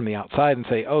look at us from the outside and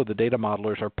say, oh, the data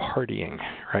modelers are partying,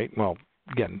 right? Well,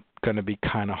 again, going to be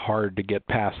kind of hard to get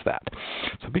past that.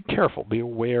 So be careful. Be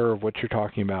aware of what you're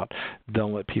talking about.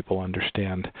 Don't let people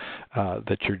understand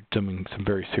that you're doing some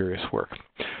very serious work.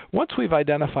 Once we've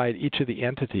identified each of the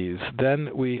entities, then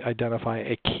we identify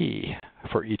a key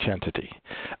for each entity.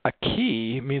 A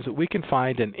key means that we can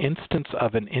find an instance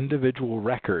of an individual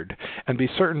record and be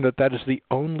certain that that is the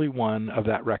only one of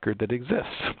that record that exists.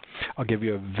 I'll give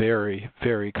you a very,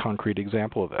 very concrete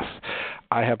example of this.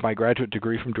 I have my graduate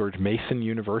degree from George Mason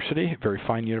University, a very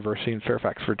fine university in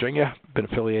Fairfax, Virginia. Been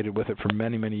affiliated with it for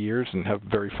many, many years and have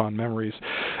very fond memories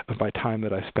of my time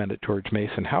that I spent at George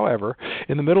Mason. However,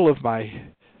 in the middle of my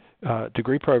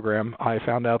degree program, I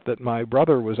found out that my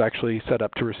brother was actually set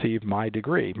up to receive my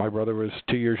degree. My brother was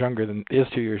 2 years younger than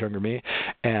me,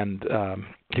 and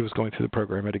he was going through the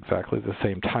program at exactly the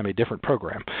same time, a different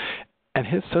program. And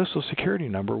his Social Security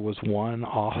number was one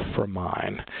off from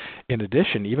mine. In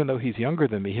addition, even though he's younger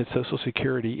than me, his Social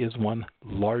Security is one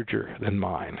larger than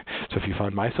mine. So if you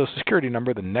find my Social Security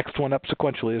number, the next one up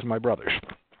sequentially is my brother's.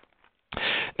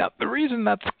 Now, the reason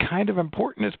that's kind of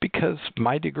important is because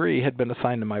my degree had been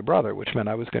assigned to my brother, which meant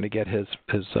I was going to get his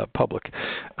public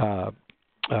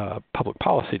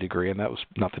policy degree, and that was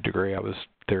not the degree I was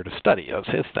there to study. That was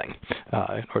his thing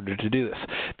in order to do this.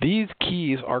 These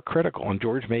keys are critical, and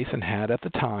George Mason had at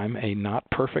the time a not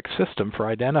perfect system for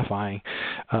identifying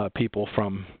people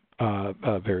from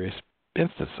various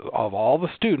instances. Of all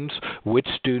the students, which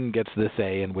student gets this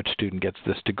A and which student gets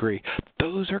this degree.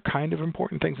 Those are kind of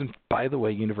important things, and by the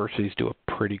way, universities do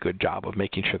a pretty good job of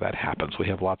making sure that happens. We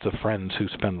have lots of friends who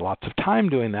spend lots of time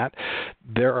doing that.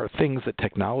 There are things that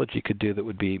technology could do that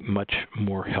would be much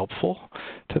more helpful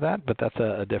to that, but that's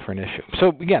a different issue. So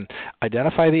again,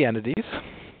 identify the entities.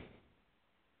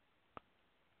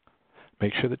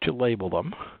 Make sure that you label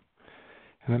them.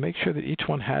 And then make sure that each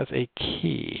one has a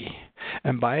key.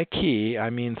 And by a key,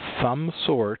 I mean some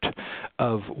sort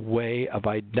of way of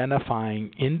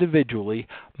identifying individually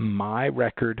my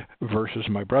record versus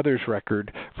my brother's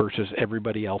record versus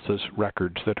everybody else's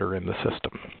records that are in the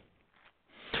system.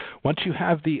 Once you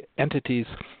have the entities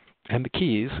and the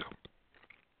keys,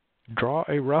 draw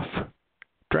a rough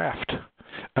draft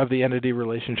of the entity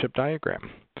relationship diagram.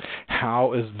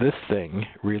 How is this thing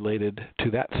related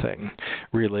to that thing,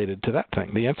 related to that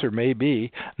thing? The answer may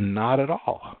be not at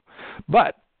all,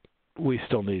 but we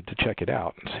still need to check it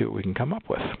out and see what we can come up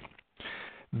with.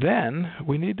 Then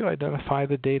we need to identify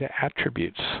the data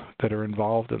attributes that are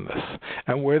involved in this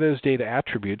and where those data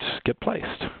attributes get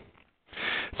placed.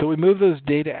 So we move those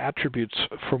data attributes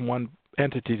from one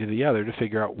entity to the other to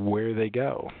figure out where they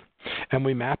go. And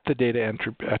we map the data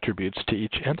attributes to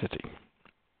each entity.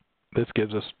 This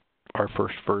gives us our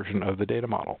first version of the data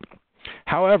model.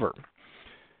 However,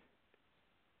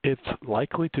 it's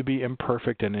likely to be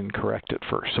imperfect and incorrect at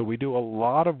first. So we do a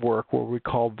lot of work what we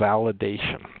call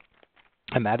validation.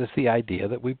 And that is the idea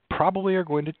that we probably are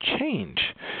going to change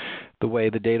the way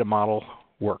the data model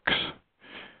works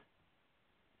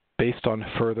based on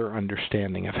further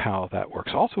understanding of how that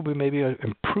works. Also, we may be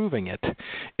improving it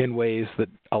in ways that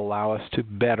allow us to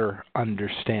better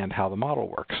understand how the model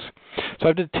works. So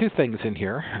I did two things in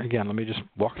here. Again, let me just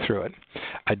walk through it.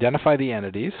 Identify the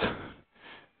entities,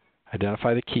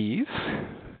 identify the keys,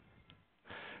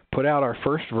 put out our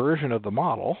first version of the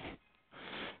model,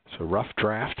 so rough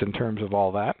draft in terms of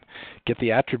all that, get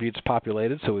the attributes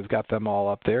populated so we've got them all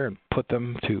up there and put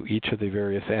them to each of the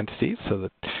various entities so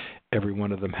that every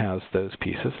one of them has those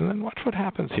pieces, and then watch what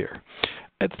happens here.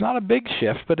 It's not a big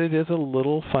shift, but it is a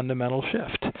little fundamental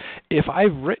shift. If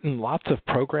I've written lots of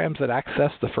programs that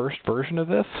access the first version of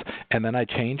this, and then I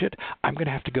change it, I'm going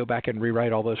to have to go back and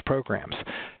rewrite all those programs.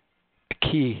 A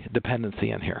key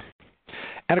dependency in here.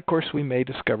 And of course, we may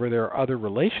discover there are other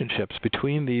relationships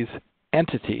between these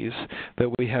entities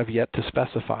that we have yet to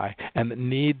specify and that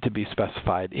need to be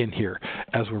specified in here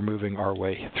as we're moving our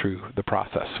way through the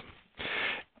process.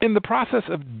 In the process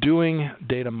of doing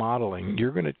data modeling,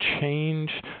 you're going to change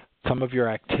some of your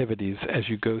activities as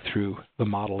you go through the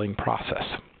modeling process.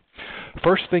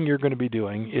 First thing you're going to be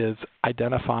doing is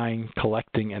identifying,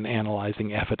 collecting, and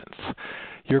analyzing evidence.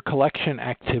 Your collection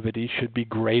activity should be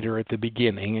greater at the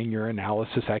beginning, and your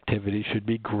analysis activity should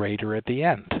be greater at the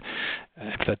end.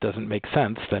 If that doesn't make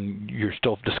sense, then you're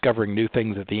still discovering new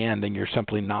things at the end, and you're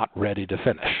simply not ready to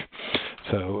finish.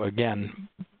 So again,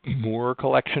 more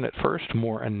collection at first,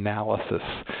 more analysis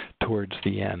towards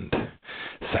the end.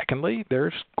 Secondly,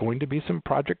 there's going to be some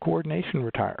project coordination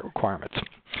requirements.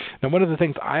 Now, one of the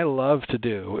things I love to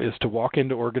do is to walk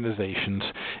into organizations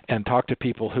and talk to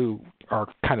people who are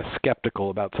kind of skeptical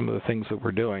about some of the things that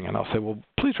we're doing. And I'll say, well,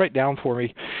 please write down for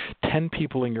me 10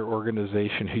 people in your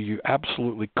organization who you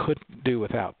absolutely couldn't do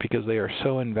without because they are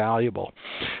so invaluable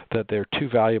that they're too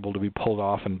valuable to be pulled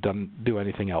off and do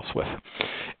anything else with.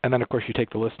 And then, of course, you take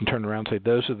the list and turn around and say,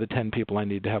 those are the 10 people I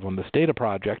need to have on this data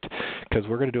project because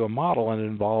we're going to do a model and it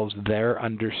involves their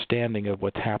understanding of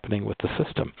what's happening with the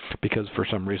system because for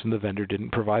some reason the vendor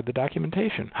didn't provide the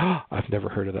documentation. I've never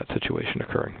heard of that situation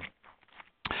occurring.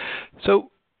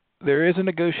 So there is a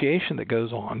negotiation that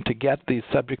goes on to get these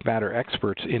subject matter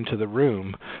experts into the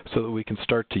room so that we can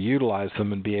start to utilize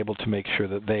them and be able to make sure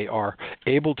that they are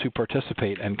able to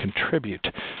participate and contribute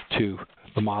to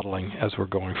the modeling as we're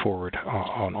going forward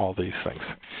on all these things.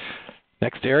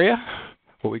 Next area,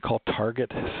 what we call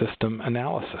target system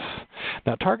analysis.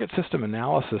 Now, target system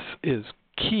analysis is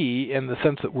key in the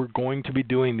sense that we're going to be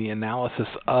doing the analysis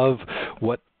of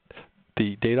what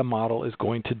the data model is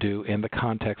going to do in the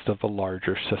context of the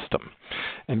larger system.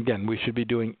 And again, we should be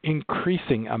doing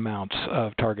increasing amounts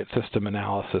of target system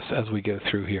analysis as we go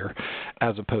through here,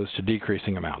 as opposed to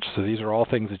decreasing amounts. So these are all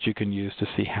things that you can use to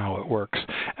see how it works.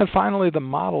 And finally, the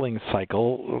modeling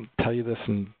cycle, I'll tell you this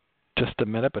in just a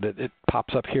minute, but it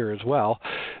pops up here as well.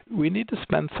 We need to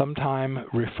spend some time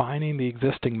refining the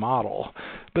existing model,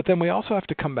 but then we also have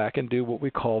to come back and do what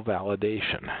we call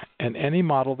validation. And any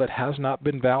model that has not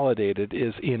been validated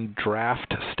is in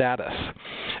draft status.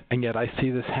 And yet I see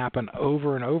this happen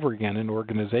over and over again in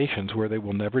organizations where they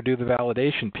will never do the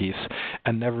validation piece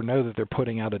and never know that they're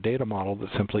putting out a data model that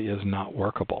simply is not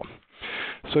workable.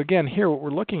 So again, here what we're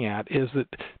looking at is that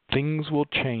things will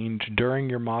change during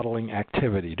your modeling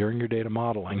activity, during your data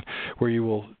modeling, where you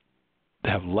will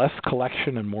have less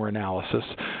collection and more analysis,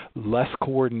 less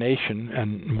coordination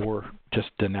and more just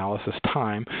analysis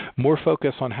time, more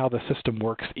focus on how the system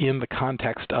works in the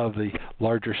context of the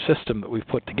larger system that we've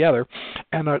put together,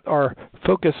 and our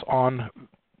focus on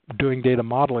doing data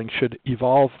modeling should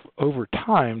evolve over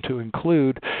time to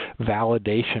include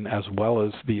validation as well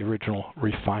as the original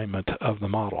refinement of the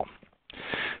model.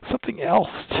 Something else,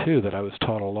 too, that I was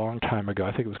taught a long time ago,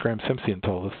 I think it was Graham Simpson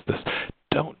told us this,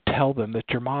 don't tell them that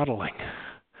you're modeling.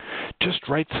 Just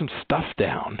write some stuff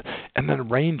down and then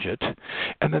arrange it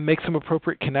and then make some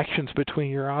appropriate connections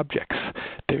between your objects.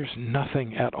 There's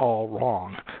nothing at all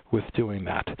wrong with doing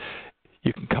that.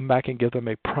 You can come back and give them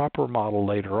a proper model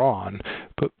later on,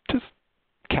 but just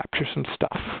capture some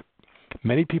stuff.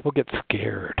 Many people get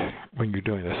scared when you're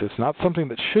doing this. It's not something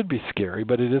that should be scary,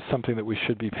 but it is something that we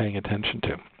should be paying attention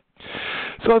to.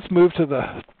 So let's move to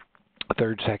the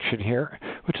third section here,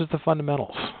 which is the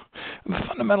fundamentals. The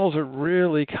fundamentals are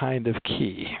really kind of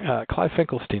key. Clive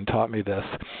Finkelstein taught me this.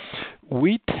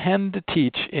 We tend to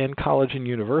teach in college and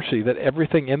university that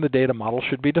everything in the data model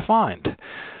should be defined.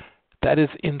 That is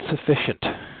insufficient.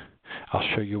 I'll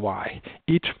show you why.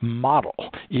 Each model,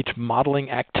 each modeling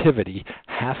activity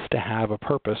has to have a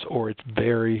purpose, or it's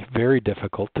very, very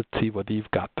difficult to see whether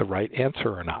you've got the right answer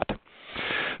or not.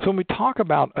 So when we talk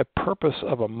about a purpose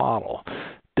of a model,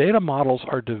 data models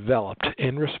are developed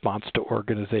in response to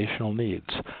organizational needs.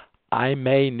 I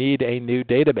may need a new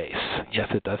database. Yes,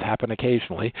 it does happen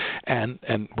occasionally, and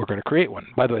we're going to create one.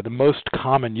 By the way, the most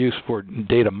common use for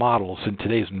data models in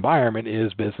today's environment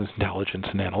is business intelligence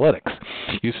and analytics.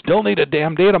 You still need a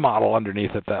damn data model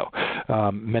underneath it, though.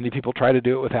 Many people try to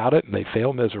do it without it, and they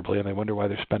fail miserably, and they wonder why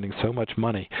they're spending so much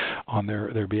money on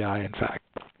their BI, in fact.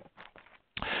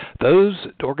 Those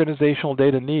organizational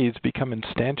data needs become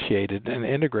instantiated and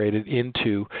integrated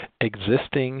into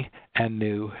existing and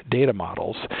new data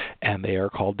models, and they are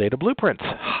called data blueprints.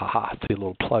 See a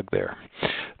little plug there.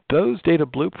 Those data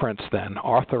blueprints then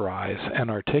authorize and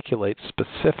articulate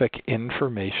specific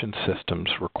information systems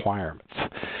requirements.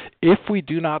 If we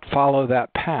do not follow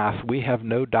that path, we have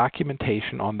no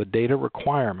documentation on the data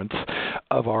requirements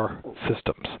of our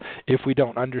systems. If we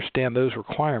don't understand those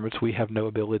requirements, we have no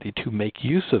ability to make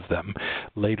use of them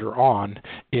later on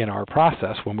in our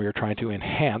process when we are trying to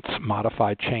enhance,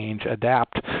 modify, change,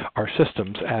 adapt our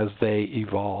systems as they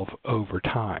evolve over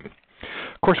time.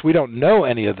 Of course, we don't know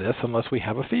any of this unless we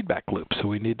have a feedback loop. So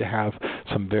we need to have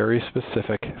some very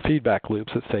specific feedback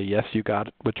loops that say, yes, you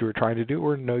got what you were trying to do,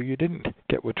 or no, you didn't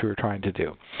get what you were trying to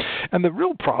do. And the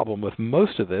real problem with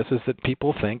most of this is that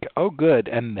people think, oh, good,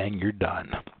 and then you're done.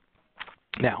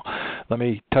 Now, let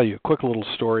me tell you a quick little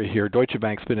story here. Deutsche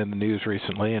Bank's been in the news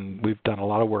recently, and we've done a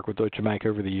lot of work with Deutsche Bank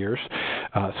over the years.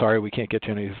 Sorry, we can't get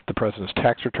you any of the president's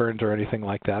tax returns or anything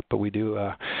like that, but we do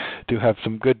have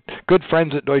some good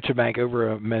friends at Deutsche Bank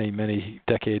over a many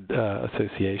decade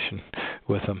association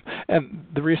with them. And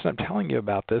the reason I'm telling you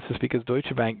about this is because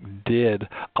Deutsche Bank did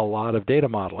a lot of data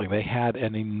modeling. They had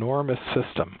an enormous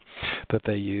system that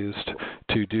they used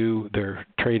to do their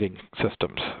trading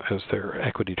systems as their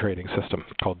equity trading system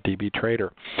called DB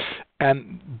Trader.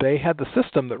 And they had the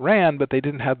system that ran, but they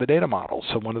didn't have the data models.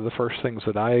 So one of the first things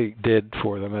that I did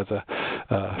for them as a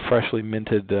freshly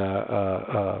minted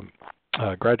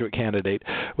graduate candidate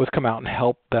was come out and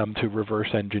help them to reverse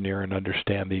engineer and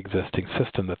understand the existing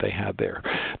system that they had there.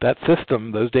 That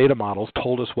system, those data models,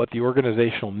 told us what the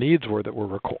organizational needs were that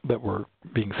were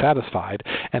being satisfied,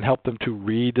 and helped them to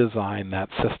redesign that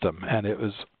system. And it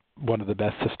was one of the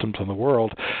best systems in the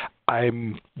world.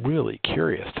 I'm really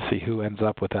curious to see who ends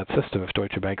up with that system if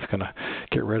Deutsche Bank's going to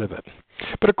get rid of it.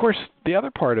 But of course, the other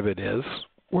part of it is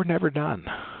we're never done.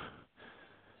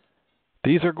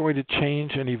 These are going to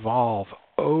change and evolve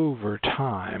over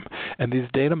time, and these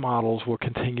data models will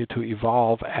continue to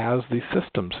evolve as the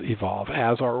systems evolve,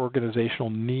 as our organizational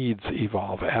needs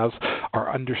evolve, as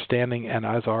our understanding and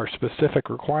as our specific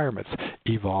requirements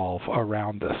evolve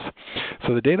around this.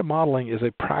 So the data modeling is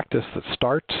a practice that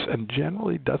starts and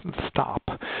generally doesn't stop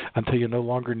until you no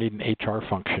longer need an HR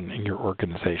function in your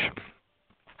organization.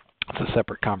 It's a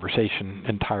separate conversation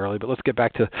entirely, but let's get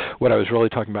back to what I was really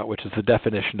talking about, which is the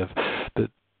definition of the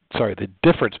the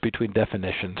difference between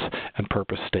definitions and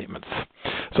purpose statements.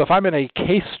 So if I'm in a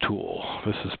case tool,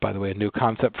 this is, by the way, a new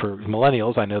concept for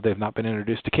millennials. I know they've not been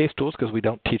introduced to case tools because we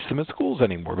don't teach them in schools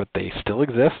anymore, but they still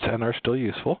exist and are still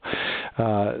useful.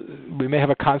 We may have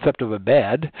a concept of a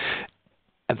bed,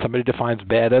 and somebody defines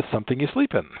bed as something you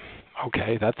sleep in.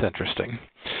 Okay, that's interesting.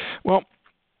 Well,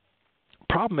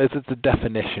 problem is it's a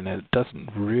definition, and it doesn't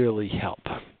really help.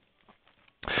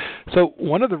 So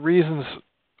one of the reasons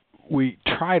we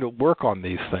try to work on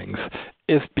these things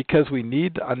is because we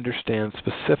need to understand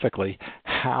specifically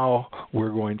how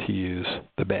we're going to use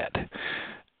the bed.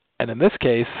 And in this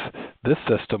case, this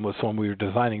system was one we were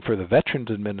designing for the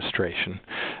Veterans Administration.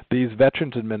 These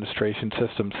Veterans Administration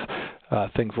systems,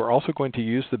 things were also going to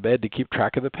use the bed to keep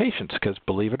track of the patients because,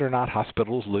 believe it or not,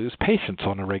 hospitals lose patients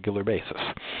on a regular basis.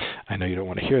 I know you don't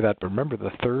want to hear that, but remember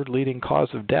the third leading cause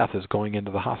of death is going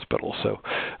into the hospital, so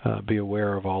be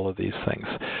aware of all of these things.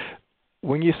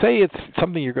 When you say it's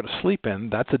something you're going to sleep in,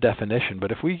 that's a definition.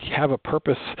 But if we have a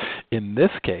purpose in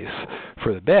this case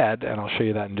for the bed, and I'll show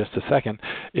you that in just a second,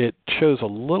 it shows a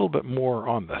little bit more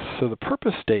on this. So the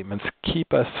purpose statements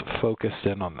keep us focused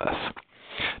in on this.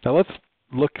 Now let's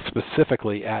look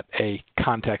specifically at a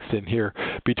context in here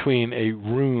between a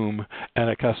room and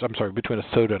between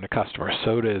a soda and a customer.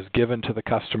 Soda is given to the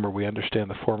customer. We understand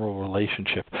the formal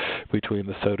relationship between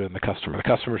the soda and the customer. The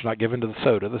customer is not given to the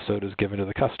soda is given to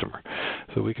the customer.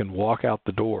 So we can walk out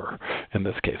the door in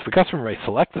this case. The customer may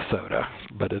select the soda,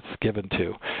 but it's given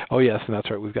to. Oh yes, and that's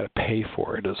right, we've got to pay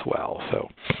for it as well. So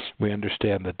we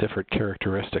understand the different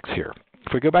characteristics here.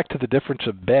 If we go back to the difference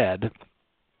of bed,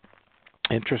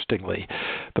 interestingly,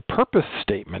 the purpose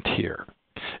statement here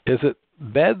is that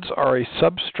beds are a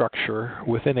substructure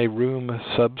within a room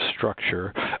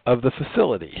substructure of the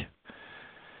facility.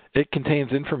 It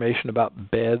contains information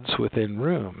about beds within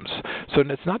rooms. So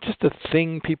it's not just a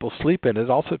thing people sleep in. It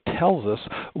also tells us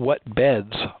what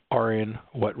beds are in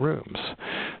what rooms.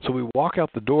 So we walk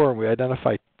out the door and we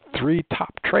identify 3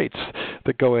 top traits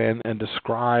that go in and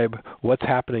describe what's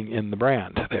happening in the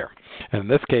brand there. And in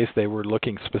this case, they were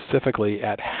looking specifically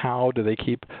at how do they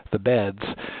keep the beds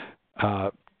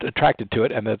attracted to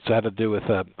it, and that's had to do with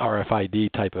a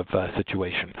RFID type of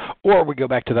situation. Or we go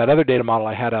back to that other data model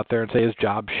I had out there and say, is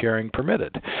job sharing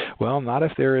permitted? Well, not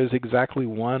if there is exactly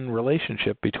one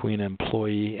relationship between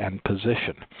employee and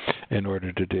position in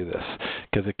order to do this,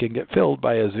 because it can get filled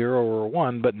by a 0 or a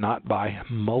 1, but not by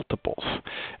multiples.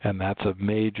 And that's a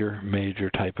major,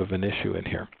 major type of an issue in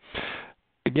here.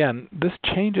 Again, this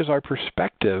changes our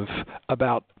perspective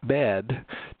about bed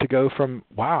to go from,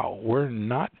 wow, we're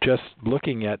not just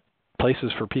looking at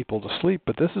places for people to sleep,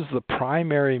 but this is the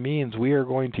primary means we are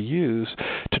going to use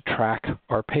to track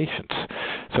our patients.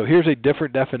 So here's a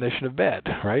different definition of bed,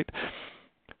 right?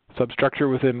 Substructure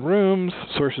within rooms,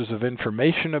 sources of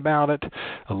information about it,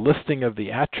 a listing of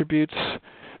the attributes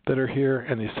that are here,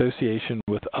 and the association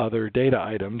with other data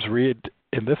items. Read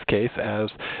in this case as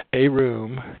a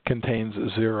room contains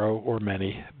 0 or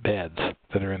many beds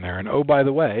that are in there. And oh, by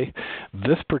the way,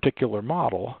 this particular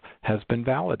model has been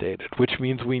validated, which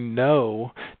means we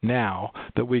know now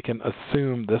that we can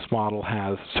assume this model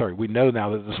we know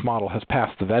now that this model has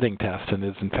passed the vetting test and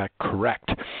is in fact correct,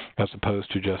 as opposed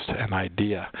to just an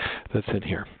idea that's in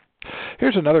here.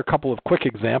 Here's another couple of quick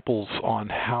examples on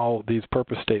how these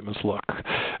purpose statements look.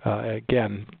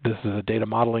 Again, this is a data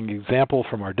modeling example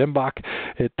from our DIMBOK.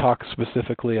 It talks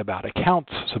specifically about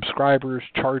accounts, subscribers,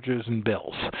 charges, and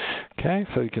bills. Okay,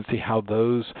 so you can see how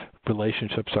those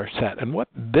relationships are set. And what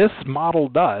this model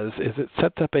does is it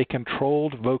sets up a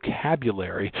controlled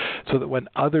vocabulary so that when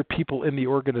other people in the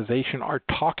organization are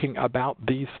talking about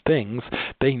these things,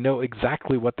 they know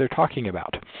exactly what they're talking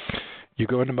about. You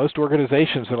go into most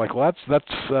organizations, they're like, well,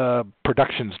 that's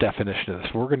production's definition of this.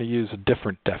 We're going to use a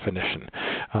different definition.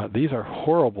 These are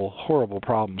horrible, horrible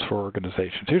problems for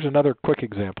organizations. Here's another quick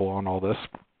example on all this.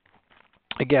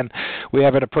 Again, we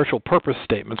have an official purpose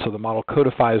statement, so the model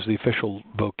codifies the official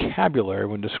vocabulary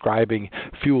when describing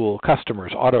fuel,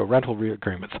 customers, auto, rental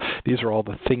agreements. These are all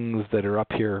the things that are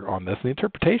up here on this. And the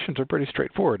interpretations are pretty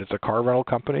straightforward. It's a car rental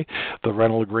company. The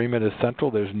rental agreement is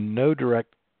central. There's no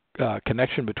direct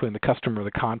connection between the customer and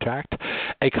the contract.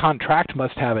 A contract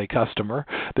must have a customer.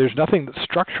 There's nothing that's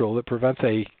structural that prevents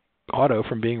a auto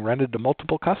from being rented to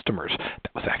multiple customers.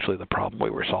 That was actually the problem we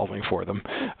were solving for them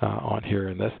on here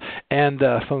in this. And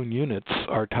phone units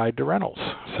are tied to rentals.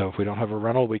 So if we don't have a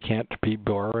rental, we can't be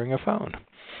borrowing a phone.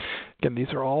 Again,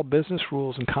 these are all business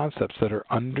rules and concepts that are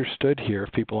understood here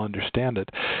if people understand it,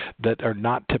 that are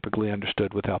not typically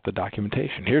understood without the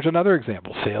documentation. Here's another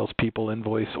example: salespeople,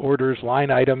 invoice, orders,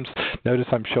 line items. Notice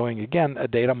I'm showing, again, a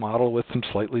data model with some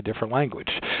slightly different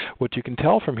language. What you can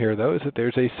tell from here, though, is that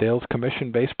there's a sales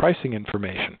commission-based pricing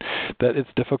information, that it's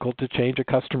difficult to change a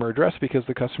customer address because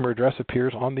the customer address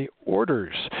appears on the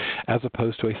orders as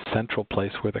opposed to a central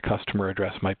place where the customer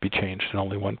address might be changed in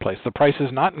only one place. The price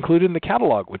is not included in the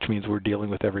catalog, which means we're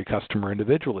dealing with every customer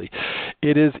individually.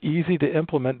 It is easy to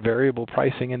implement variable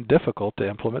pricing and difficult to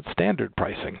implement standard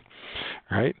pricing.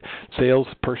 Right?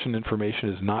 Salesperson information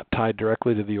is not tied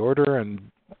directly to the order, and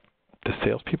the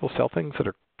salespeople sell things that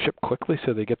are shipped quickly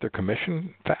so they get their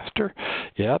commission faster.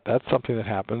 Yeah, that's something that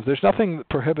happens. There's nothing that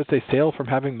prohibits a sale from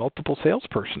having multiple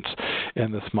salespersons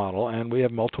in this model, and we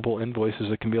have multiple invoices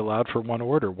that can be allowed for one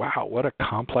order. Wow, what a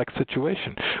complex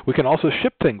situation. We can also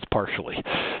ship things partially.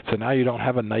 So now you don't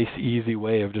have a nice, easy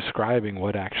way of describing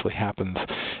what actually happens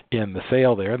in the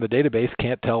sale there, and the database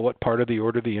can't tell what part of the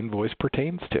order the invoice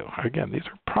pertains to. Again, these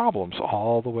are problems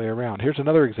all the way around. Here's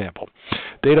another example.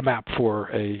 Data map for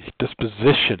a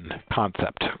disposition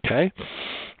concept. Okay.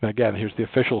 Now again, here's the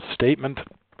official statement.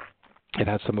 It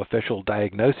has some official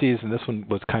diagnoses, and this one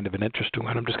was kind of an interesting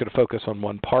one. I'm just going to focus on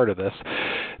one part of this.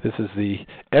 This is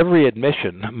every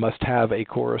admission must have a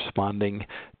corresponding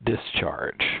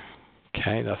discharge.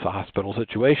 Okay, that's a hospital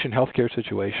situation, healthcare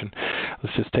situation.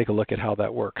 Let's just take a look at how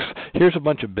that works. Here's a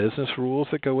bunch of business rules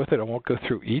that go with it. I won't go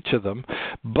through each of them,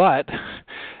 but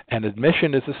an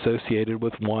admission is associated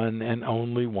with one and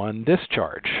only one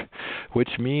discharge, which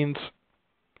means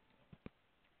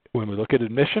when we look at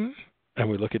admission and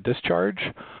we look at discharge,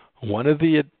 one of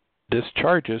the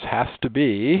discharges has to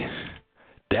be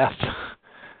death.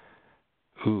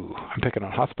 Ooh, I'm picking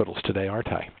on hospitals today, aren't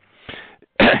I?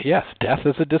 Yes, death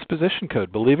is a disposition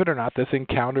code. Believe it or not, this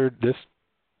engendered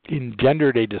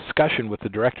a discussion with the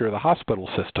director of the hospital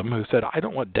system who said, I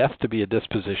don't want death to be a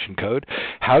disposition code.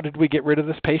 How did we get rid of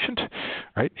this patient?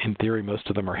 Right? In theory, most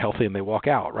of them are healthy and they walk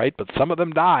out, right? But some of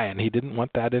them die, and he didn't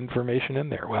want that information in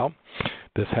there. Well,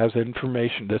 this has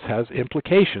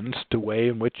implications to way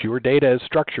in which your data is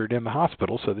structured in the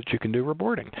hospital so that you can do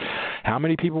reporting. How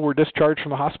many people were discharged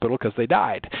from the hospital because they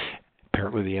died?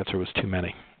 Apparently the answer was too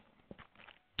many.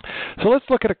 So let's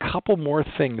look at a couple more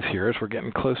things here as we're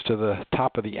getting close to the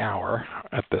top of the hour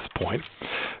at this point.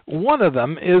 One of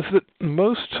them is that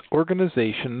most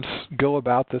organizations go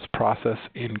about this process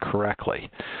incorrectly.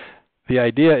 The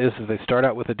idea is that they start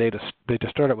out with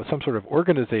some sort of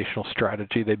organizational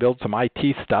strategy. They build some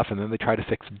IT stuff, and then they try to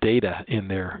fix data in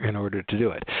there in order to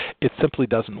do it. It simply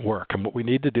doesn't work, and what we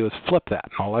need to do is flip that.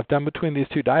 And all I've done between these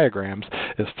two diagrams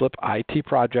is flip IT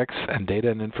projects and data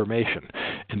and information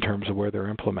in terms of where they're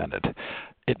implemented.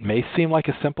 It may seem like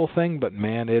a simple thing, but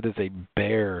man, it is a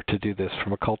bear to do this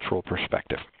from a cultural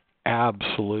perspective.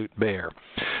 Absolute bear.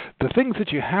 The things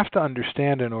that you have to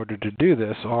understand in order to do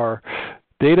this are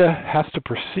data has to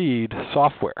precede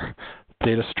software.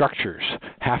 Data structures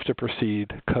have to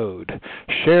precede code.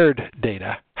 Shared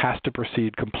data has to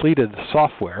precede completed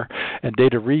software, and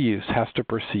data reuse has to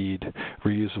precede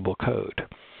reusable code.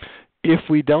 If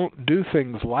we don't do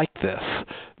things like this,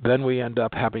 then we end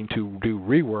up having to do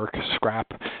rework,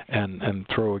 scrap, and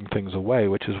throwing things away,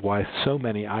 which is why so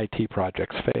many IT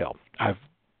projects fail. I've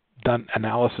done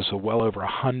analysis of well over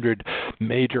 100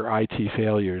 major IT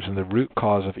failures, and the root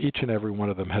cause of each and every one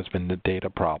of them has been the data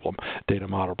problem, data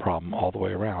model problem all the way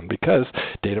around, because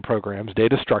data programs,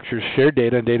 data structures, shared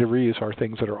data, and data reuse are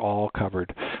things that are all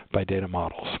covered by data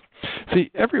models. See,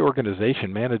 every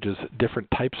organization manages different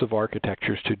types of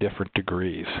architectures to different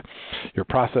degrees. Your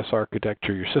process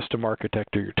architecture, your system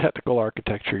architecture, your technical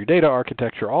architecture, your data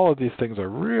architecture, all of these things are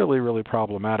really, really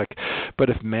problematic. But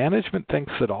if management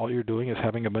thinks that all you're doing is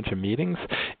having a bunch of meetings,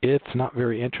 it's not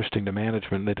very interesting to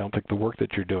management. They don't think the work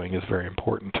that you're doing is very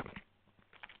important.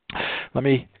 Let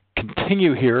me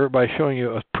continue here by showing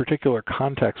you a particular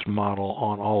context model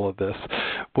on all of this.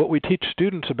 What we teach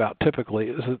students about typically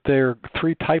is that there are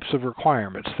three types of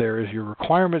requirements. There is your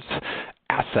requirements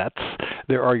assets.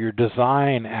 There are your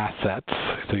design assets.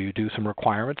 So you do some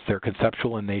requirements. They're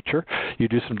conceptual in nature. You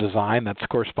do some design that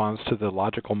corresponds to the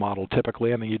logical model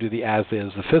typically, and then you do the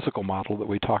as-is, the physical model that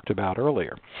we talked about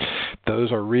earlier.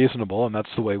 Those are reasonable, and that's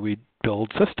the way we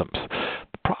build systems.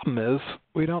 The problem is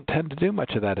we don't tend to do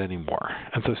much of that anymore,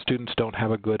 and so students don't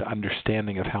have a good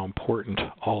understanding of how important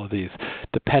all of these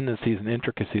dependencies and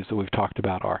intricacies that we've talked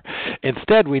about are.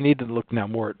 Instead, we need to look now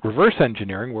more at reverse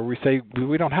engineering, where we say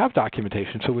we don't have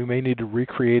documentation, so we may need to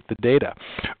recreate the data,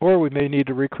 or we may need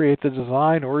to recreate the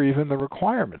design or even the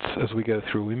requirements as we go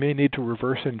through. We may need to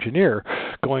reverse engineer,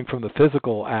 going from the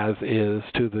physical as is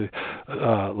to the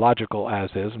logical as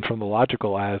is, and from the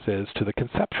logical as is to the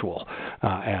conceptual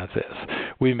as is.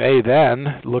 We may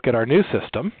then look at our new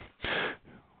system,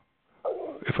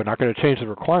 if we're not going to change the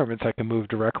requirements, I can move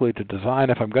directly to design.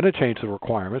 If I'm going to change the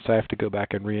requirements, I have to go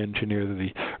back and re-engineer the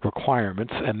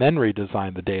requirements and then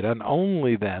redesign the data, and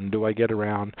only then do I get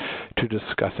around to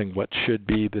discussing what should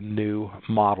be the new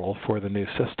model for the new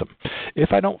system.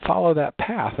 If I don't follow that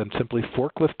path and simply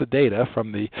forklift the data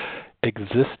from the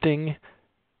existing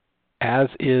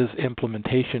as-is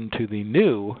implementation to the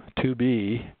new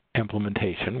to-be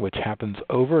implementation, which happens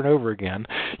over and over again,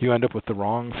 you end up with the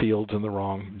wrong fields and the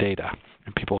wrong data.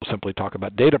 And people simply talk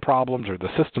about data problems or the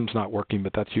system's not working,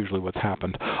 but that's usually what's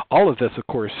happened. All of this, of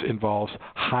course, involves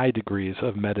high degrees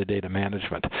of metadata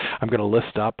management. I'm going to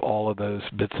list up all of those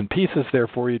bits and pieces there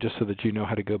for you just so that you know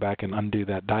how to go back and undo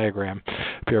that diagram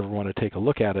if you ever want to take a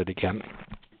look at it again.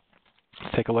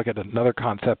 Let's take a look at another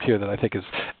concept here that I think is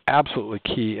absolutely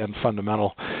key and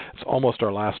fundamental. It's almost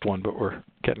our last one, but we're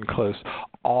getting close.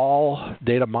 All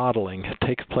data modeling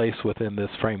takes place within this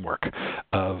framework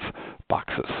of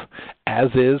boxes. As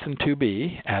is and to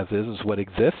be. As is what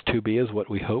exists. To be is what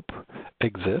we hope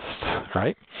exists,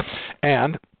 right?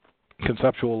 And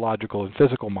conceptual, logical, and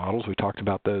physical models, we talked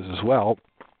about those as well.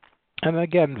 And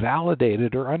again,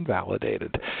 validated or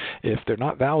unvalidated. If they're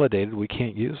not validated, we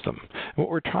can't use them. What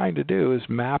we're trying to do is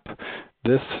map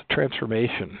this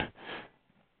transformation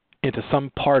into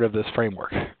some part of this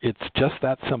framework. It's just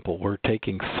that simple. We're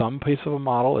taking some piece of a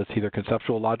model, it's either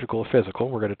conceptual, logical, or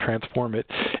physical. We're going to transform it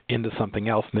into something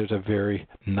else, and there's a very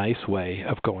nice way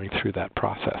of going through that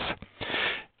process.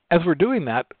 As we're doing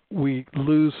that, we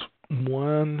lose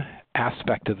one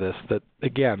aspect of this that,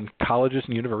 again, colleges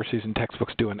and universities and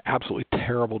textbooks do an absolutely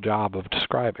terrible job of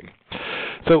describing.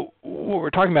 So what we're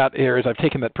talking about here is I've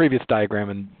taken that previous diagram,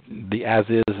 and the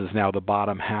as-is is now the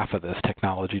bottom half of this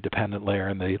technology-dependent layer,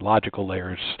 and the logical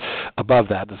layers above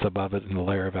that is above it in the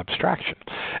layer of abstraction.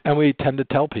 And we tend to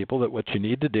tell people that what you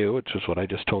need to do, which is what I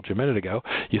just told you a minute ago,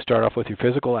 you start off with your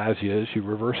physical as-is, you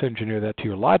reverse engineer that to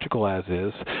your logical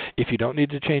as-is. If you don't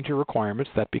need to change your requirements,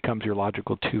 that becomes your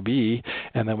logical to-be,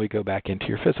 and then we go back into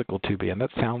your physical to-be. And that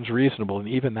sounds reasonable, and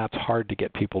even that's hard to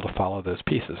get people to follow those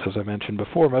pieces. As I mentioned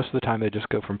before, most of the time they just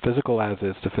go from physical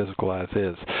as-is to physical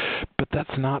as-is. But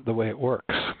that's not the way it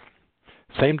works.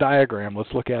 Same diagram,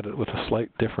 let's look at it with a slight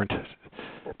different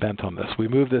bent on this. We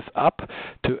move this up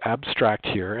to abstract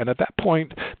here, and at that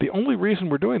point, the only reason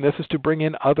we're doing this is to bring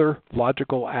in other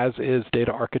logical as-is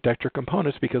data architecture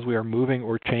components because we are moving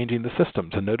or changing the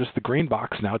systems. And notice the green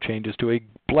box now changes to a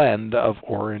blend of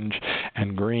orange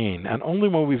and green. And only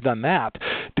when we've done that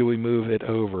do we move it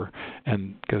over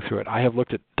and go through it. I have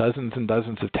looked at dozens and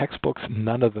dozens of textbooks.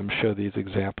 None of them show these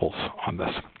examples on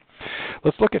this.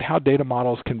 Let's look at how data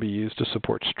models can be used to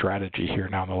support strategy here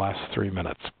now in the last 3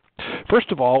 minutes.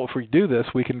 First of all, if we do this,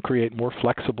 we can create more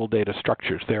flexible data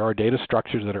structures. There are data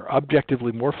structures that are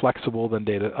objectively more flexible than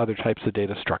other types of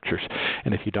data structures.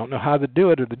 And if you don't know how to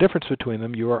do it or the difference between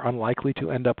them, you are unlikely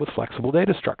to end up with flexible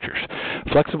data structures.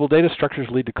 Flexible data structures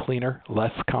lead to cleaner,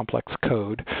 less complex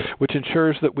code, which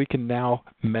ensures that we can now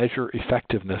measure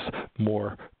effectiveness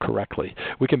more correctly.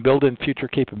 We can build in future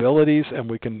capabilities, and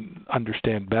we can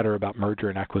understand better about merger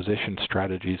and acquisition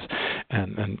strategies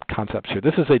and concepts here.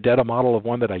 This is a data model of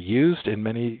one that I used in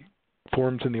many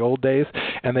forms in the old days,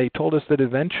 and they told us that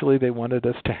eventually they wanted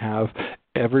us to have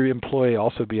every employee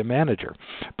also be a manager,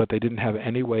 but they didn't have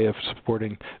any way of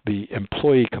supporting the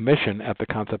employee commission at the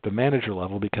concept of manager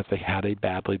level because they had a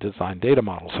badly designed data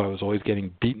model. So I was always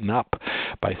getting beaten up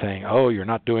by saying, oh, you're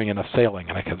not doing enough sailing,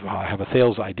 and I could, well, I have a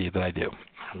sales ID that I do.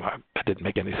 That didn't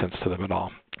make any sense to them at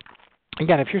all.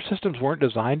 Again, if your systems weren't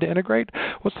designed to integrate,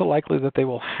 what's the likelihood that they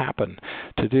will happen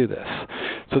to do this?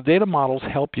 So data models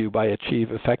help you by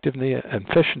achieve effectiveness and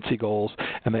efficiency goals,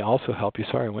 and they also help you,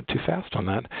 sorry, I went too fast on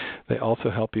that, they also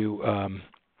help you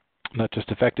not just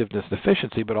effectiveness and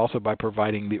efficiency, but also by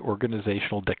providing the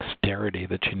organizational dexterity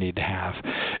that you need to have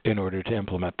in order to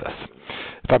implement this.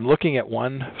 If I'm looking at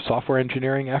one software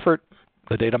engineering effort,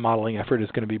 the data modeling effort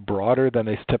is going to be broader than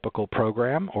a typical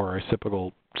program or a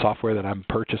typical software that I'm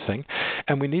purchasing,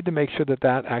 and we need to make sure that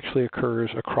that actually occurs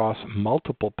across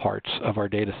multiple parts of our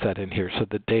data set in here so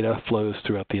that data flows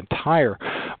throughout the entire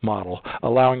model,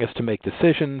 allowing us to make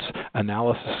decisions,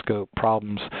 analysis scope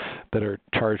problems that are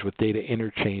charged with data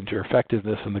interchange or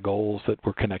effectiveness, and the goals that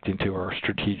we're connecting to are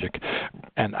strategic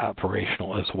and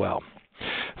operational as well.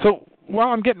 So while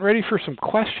I'm getting ready for some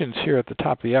questions here at the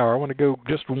top of the hour, I want to go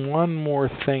just one more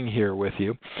thing here with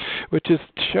you, which is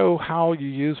to show how you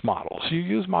use models. You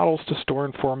use models to store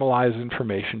and formalize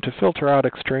information, to filter out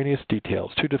extraneous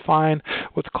details, to define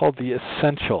what's called the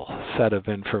essential set of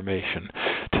information,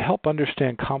 to help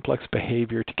understand complex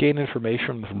behavior, to gain information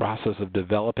from the process of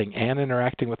developing and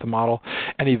interacting with the model,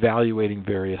 and evaluating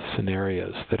various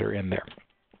scenarios that are in there.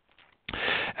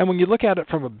 And when you look at it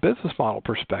from a business model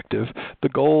perspective, the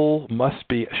goal must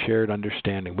be a shared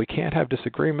understanding. We can't have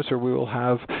disagreements or we will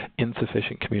have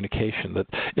insufficient communication. That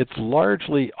it's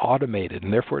largely automated,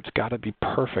 and therefore it's got to be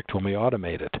perfect when we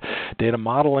automate it. Data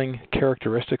modeling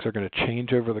characteristics are going to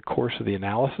change over the course of the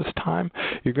analysis time.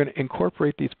 You're going to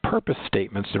incorporate these purpose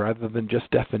statements rather than just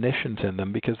definitions in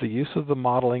them, because the use of the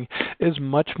modeling is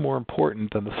much more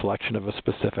important than the selection of a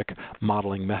specific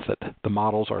modeling method. The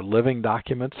models are living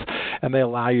documents, and they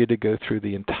allow you to go through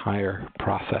the entire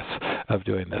process of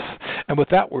doing this. And with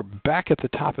that, we're back at the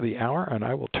top of the hour, and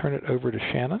I will turn it over to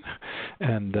Shannon,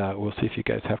 and we'll see if you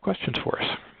guys have questions for us.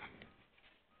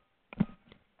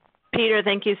 Peter,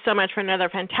 thank you so much for another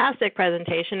fantastic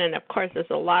presentation. And, of course, there's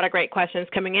a lot of great questions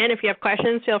coming in. If you have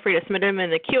questions, feel free to submit them in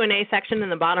the Q&A section in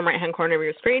the bottom right-hand corner of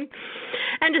your screen.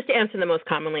 And just to answer the most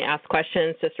commonly asked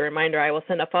questions, just a reminder, I will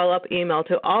send a follow-up email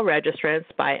to all registrants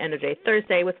by end of day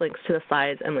Thursday with links to the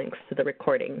slides and links to the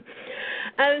recording.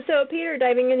 So, Peter,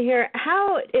 diving in here,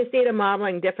 how is data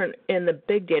modeling different in the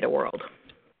big data world?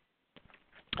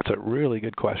 It's a really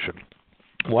good question.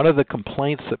 One of the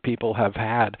complaints that people have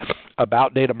had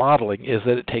about data modeling is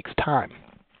that it takes time.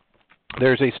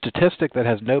 There's a statistic that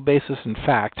has no basis in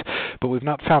fact, but we've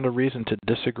not found a reason to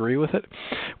disagree with it,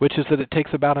 which is that it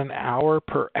takes about an hour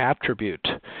per attribute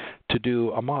to do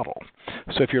a model.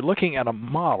 So if you're looking at a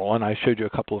model, and I showed you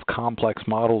a couple of complex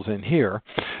models in here,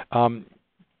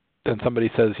 and somebody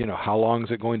says, how long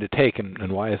is it going to take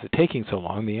and why is it taking so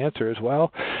long? The answer is,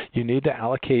 well, you need to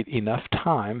allocate enough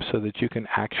time so that you can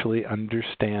actually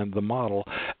understand the model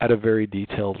at a very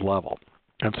detailed level.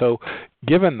 And so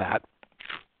given that,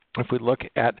 if we look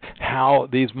at how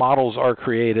these models are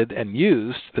created and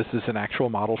used, this is an actual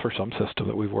model for some system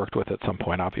that we've worked with at some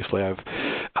point. Obviously,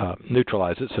 I've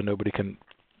neutralized it so nobody can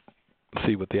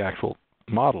see what the actual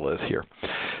model is here.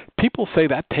 People say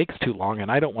that takes too long,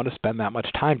 and I don't want to spend that much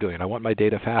time doing it. I want my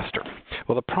data faster.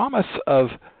 Well, the promise of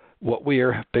what we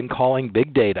have been calling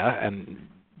big data, and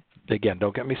again,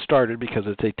 don't get me started because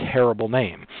it's a terrible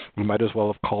name. We might as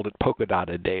well have called it polka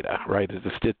dotted data, right?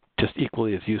 It's just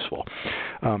equally as useful.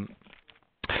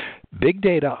 Big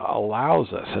data allows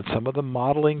us, and some of the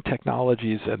modeling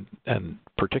technologies and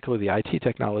particularly the IT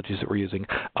technologies that we're using,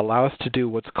 allow us to do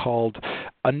what's called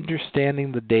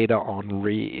understanding the data on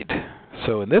read.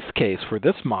 So in this case, for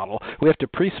this model, we have to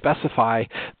pre-specify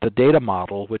the data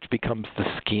model, which becomes the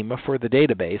schema for the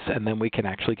database, and then we can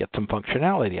actually get some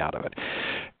functionality out of it.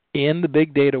 In the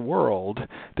big data world,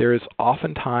 there is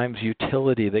oftentimes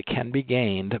utility that can be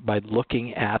gained by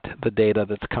looking at the data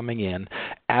that's coming in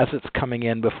as it's coming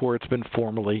in before it's been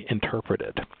formally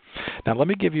interpreted. Now, let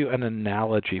me give you an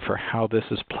analogy for how this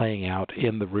is playing out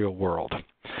in the real world.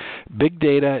 Big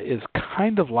data is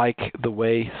kind of like the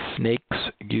way snakes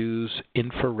use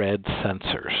infrared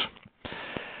sensors.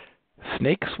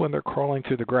 Snakes, when they're crawling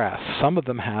through the grass, some of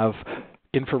them have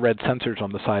infrared sensors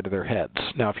on the side of their heads.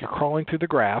 Now, if you're crawling through the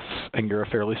grass and you're a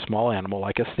fairly small animal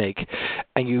like a snake,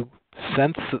 and you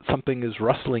sense that something is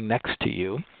rustling next to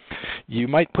you, you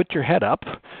might put your head up,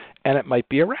 and it might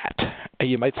be a rat. And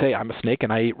you might say, I'm a snake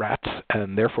and I eat rats,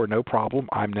 and therefore no problem,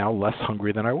 I'm now less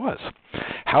hungry than I was.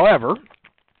 However,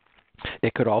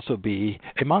 it could also be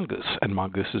a mongoose, and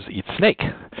mongooses eat snake.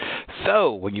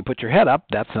 So when you put your head up,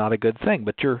 that's not a good thing.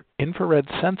 But your infrared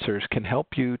sensors can help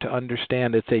you to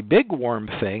understand it's a big worm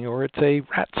thing or it's a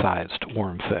rat-sized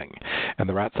worm thing. And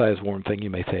the rat-sized worm thing,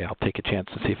 you may say, I'll take a chance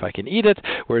to see if I can eat it.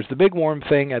 Whereas the big worm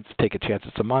thing, I'd take a chance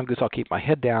it's a mongoose. I'll keep my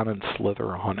head down and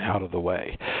slither on out of the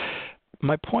way.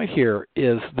 My point here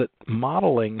is that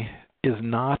modeling is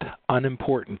not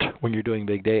unimportant when you're doing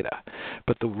big data.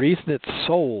 But the reason it's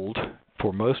sold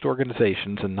for most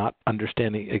organizations, and not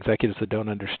understanding executives that don't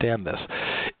understand this,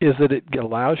 is that it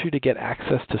allows you to get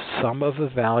access to some of the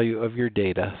value of your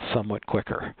data somewhat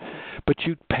quicker. But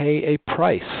you pay a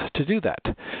price to do that.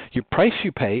 Your price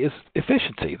you pay is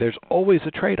efficiency. There's always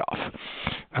a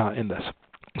trade-off in this.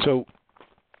 So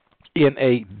in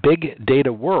a big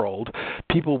data world,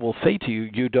 people will say to you,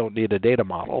 you don't need a data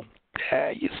model.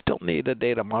 You still need a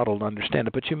data model to understand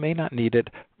it, but you may not need it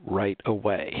right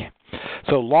away.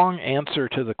 So long answer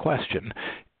to the question.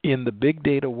 In the big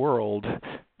data world,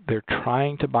 they're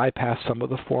trying to bypass some of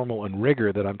the formal and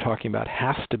rigor that I'm talking about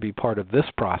has to be part of this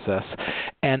process,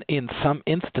 and in some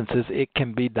instances it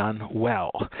can be done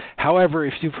well. However,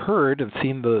 if you've heard and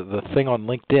seen the thing on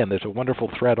LinkedIn, there's a wonderful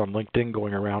thread on LinkedIn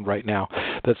going around right now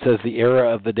that says the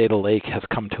era of the data lake has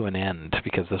come to an end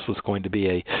because this was going to be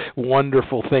a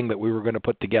wonderful thing that we were going to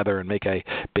put together and make a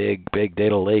big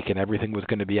data lake and everything was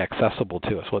going to be accessible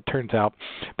to us. Well, it turns out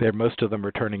most of them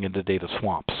are turning into data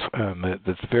swamps.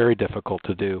 That's very difficult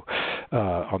to do. do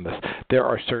on this. There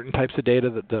are certain types of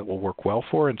data that will work well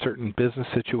for in certain business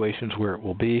situations where it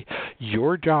will be.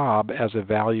 Your job as a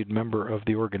valued member of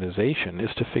the organization is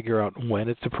to figure out when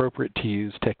it's appropriate to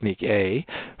use technique A,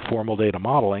 formal data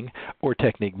modeling, or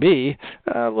technique B,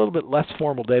 a little bit less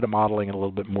formal data modeling and a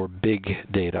little bit more big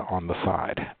data on the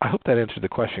side. I hope that answered the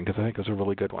question because I think it was a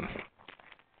really good one.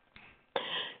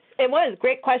 It was.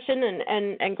 Great question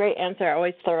and great answer.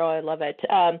 Always thorough. I love it.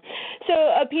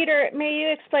 Peter, may you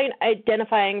explain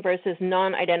identifying versus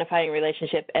non-identifying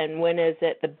relationship, and when is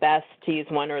it the best to use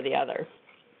one or the other?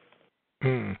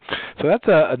 So that's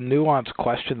a nuanced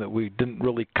question that we didn't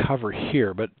really cover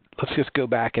here, but let's just go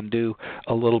back and do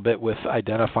a little bit with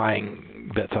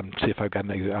identifying bits. See if I've got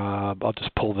I'll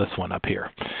just pull this one up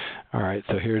here. All right,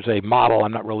 so here's a model.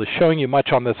 I'm not really showing you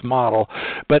much on this model,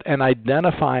 but an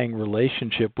identifying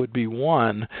relationship would be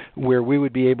one where we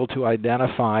would be able to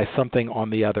identify something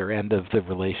on the other end of the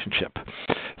relationship.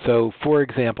 So, for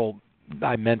example,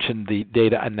 I mentioned the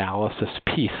data analysis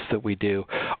piece that we do.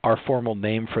 Our formal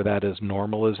name for that is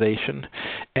normalization.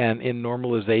 And in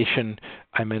normalization,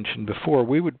 I mentioned before,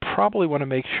 we would probably want to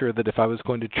make sure that if I was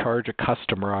going to charge a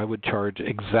customer, I would charge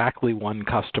exactly one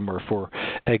customer for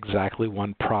exactly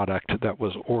one product that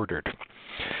was ordered.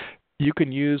 You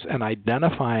can use an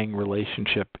identifying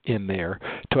relationship in there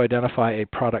to identify a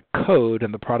product code,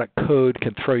 and the product code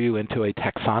can throw you into a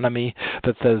taxonomy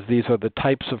that says these are the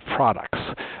types of products.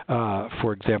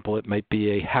 For example, it might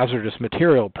be a hazardous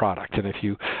material product, and if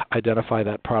you identify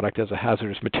that product as a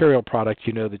hazardous material product,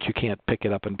 you know that you can't pick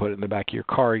it up and put it in the back of your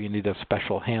car. You need a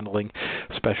special handling,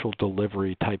 special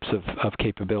delivery types of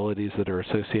capabilities that are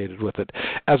associated with it,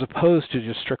 as opposed to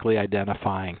just strictly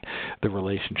identifying the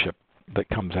relationship that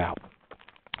comes out.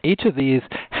 Each of these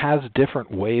has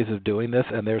different ways of doing this,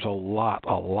 and there's a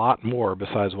lot more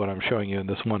besides what I'm showing you in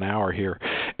this 1 hour here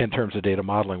in terms of data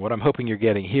modeling. What I'm hoping you're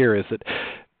getting here is that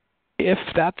if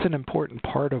that's an important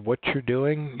part of what you're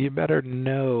doing, you better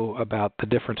know about the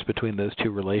difference between those two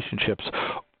relationships,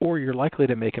 or you're likely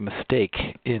to make a mistake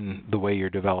in the way you're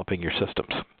developing your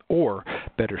systems. Or,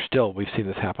 better still, we've seen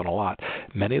this happen a lot.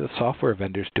 Many of the software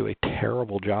vendors do a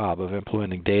terrible job of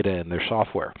implementing data in their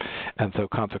software. And so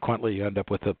consequently, you end up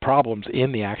with the problems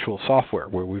in the actual software,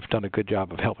 where we've done a good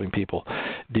job of helping people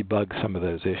debug some of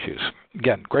those issues.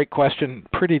 Again, great question,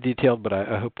 pretty detailed, but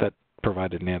I hope that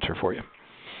provided an answer for you.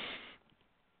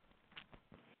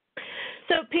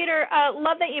 So, Peter,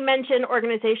 love that you mentioned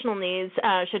organizational needs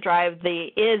should drive the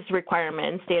is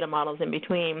requirements, data models in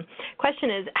between. Question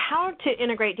is, how to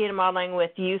integrate data modeling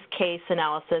with use case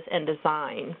analysis and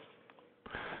design?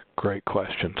 Great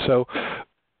question. So,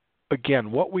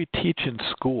 again, what we teach in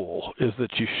school is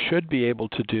that you should be able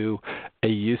to do a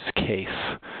use case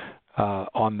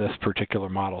on this particular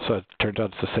model. So it turns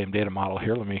out it's the same data model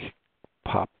here. Let me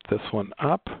pop this one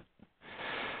up.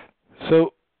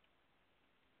 So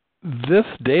this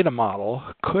data model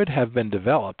could have been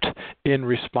developed in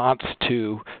response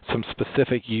to some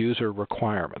specific user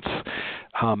requirements.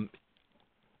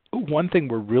 One thing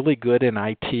we're really good in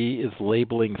IT is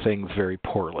labeling things very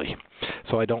poorly.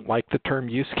 So I don't like the term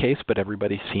use case, but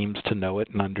everybody seems to know it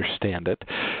and understand it.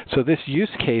 So this use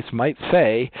case might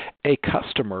say a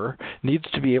customer needs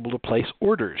to be able to place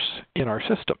orders in our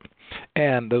system,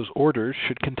 and those orders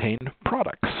should contain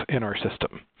products in our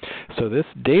system. So this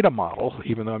data model,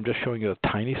 even though I'm just showing you a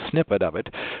tiny snippet of it,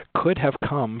 could have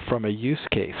come from a use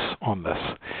case on this.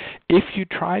 If you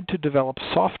tried to develop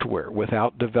software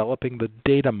without developing the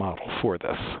data model for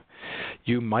this,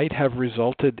 you might have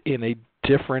resulted in a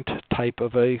different type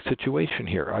of a situation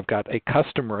here. I've got a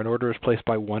customer, an order is placed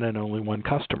by one and only one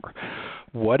customer.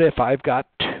 What if I've got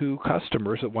two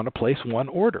customers that want to place one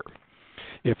order?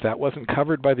 If that wasn't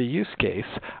covered by the use case,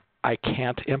 I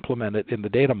can't implement it in the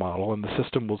data model, and the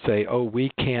system will say, oh,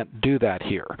 we can't do that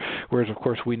here. Whereas, of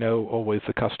course, we know always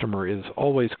the customer is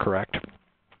always correct.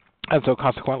 And so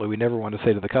consequently, we never want to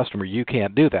say to the customer, you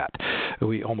can't do that.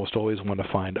 We almost always want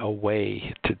to find a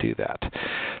way to do that.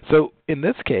 So in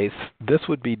this case, this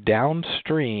would be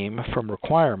downstream from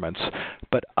requirements,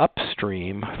 but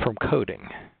upstream from coding.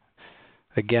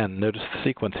 Again, notice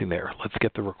the sequencing there. Let's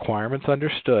get the requirements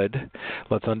understood.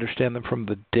 Let's understand them from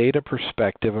the data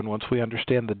perspective. And once we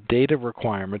understand the data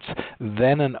requirements,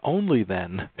 then and only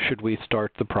then should we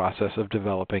start the process of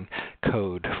developing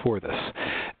code for this.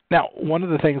 Now, one of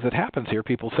the things that happens here,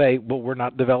 people say, well, we're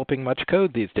not developing much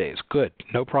code these days. Good,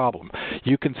 no problem.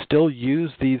 You can still use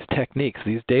these techniques,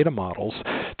 these data models,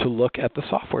 to look at the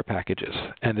software packages.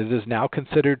 And it is now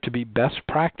considered to be best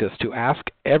practice to ask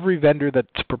every vendor that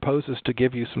proposes to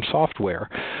give you some software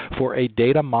for a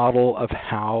data model of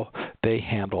how they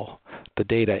handle the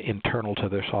data internal to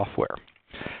their software.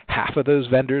 Half of those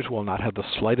vendors will not have the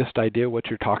slightest idea what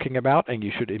you're talking about, and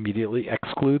you should immediately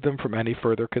exclude them from any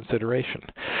further consideration.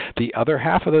 The other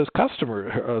half of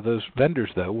those vendors,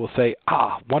 though, will say,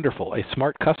 wonderful, a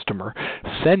smart customer,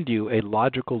 send you a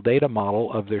logical data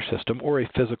model of their system or a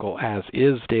physical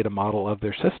as-is data model of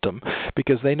their system,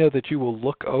 because they know that you will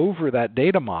look over that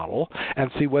data model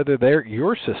and see whether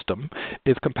your system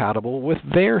is compatible with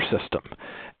their system.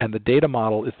 And the data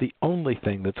model is the only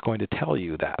thing that's going to tell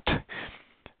you that.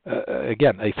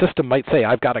 Again, a system might say,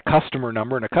 I've got a customer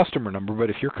number and a customer number, but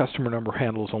if your customer number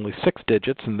handles only 6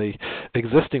 digits and the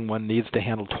existing one needs to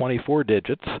handle 24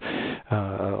 digits,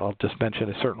 I'll just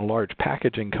mention a certain large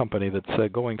packaging company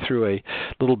that's going through a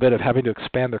little bit of having to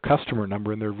expand their customer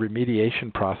number, and their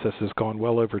remediation process has gone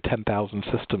well over 10,000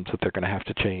 systems that they're going to have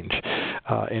to change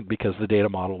and because the data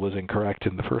model was incorrect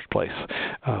in the first place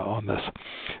on this.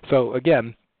 So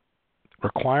again,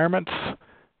 requirements,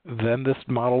 then this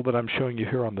model that I'm showing you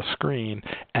here on the screen,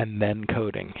 and then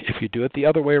coding. If you do it the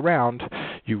other way around,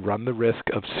 you run the risk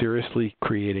of seriously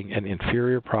creating an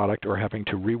inferior product or having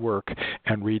to rework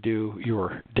and redo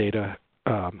your data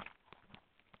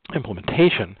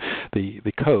implementation, the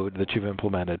code that you've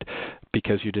implemented,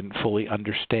 because you didn't fully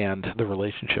understand the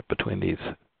relationship between these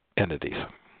entities.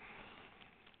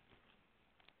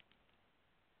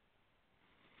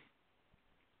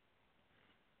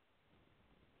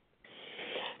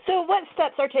 So what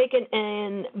steps are taken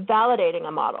in validating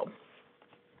a model?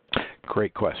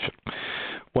 Great question.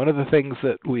 One of the things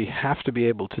that we have to be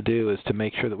able to do is to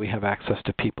make sure that we have access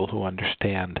to people who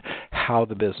understand how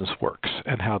the business works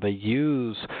and how they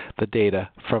use the data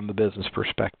from the business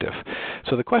perspective.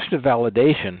 So the question of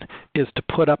validation is to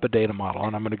put up a data model,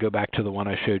 and I'm going to go back to the one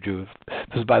I showed you.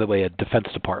 This is, by the way, a Defense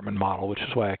Department model, which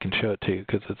is why I can show it to you,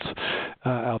 because it's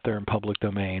out there in public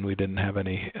domain. We didn't have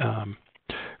any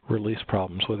release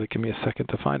problems with it. Give me a second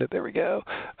to find it. There we go.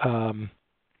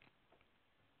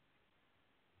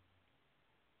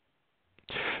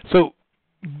 So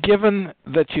given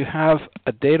that you have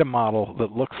a data model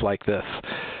that looks like this,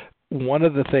 one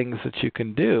of the things that you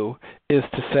can do is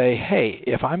to say, hey,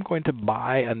 if I'm going to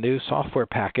buy a new software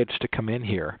package to come in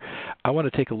here, I want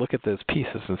to take a look at those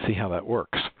pieces and see how that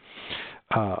works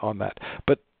on that.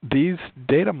 But these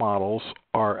data models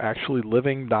are actually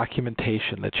living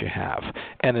documentation that you have.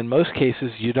 And in most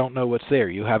cases, you don't know what's there.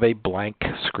 You have a blank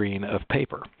screen of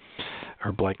paper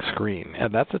or blank screen.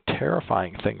 And that's a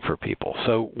terrifying thing for people.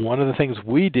 So one of the things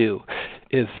we do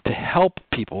is to help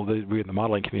people, we in the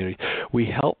modeling community, we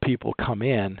help people come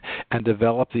in and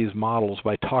develop these models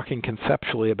by talking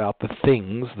conceptually about the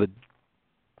things, the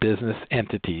business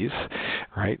entities,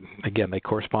 right? Again, they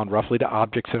correspond roughly to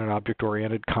objects in an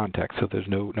object-oriented context, so there's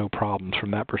no problems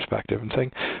from that perspective. And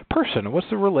saying, person, what's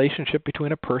the relationship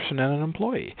between a person and an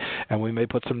employee? And we may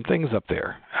put some things up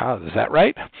there. Is that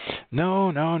right?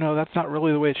 No, that's not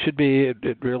really the way it should be.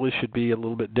 It really should be a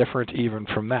little bit different even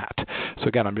from that. So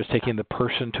again, I'm just taking the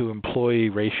person to employee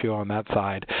ratio on that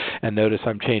side, and notice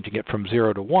I'm changing it from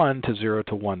 0 to 1 to 0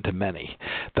 to 1 to many.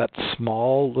 That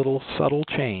small little subtle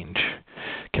change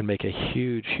can make a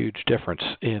huge, huge difference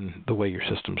in the way your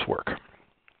systems work.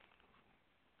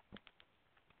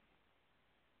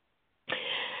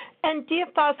 And do you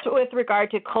have thoughts with regard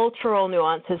to cultural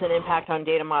nuances and impact on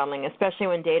data modeling, especially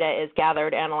when data is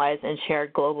gathered, analyzed, and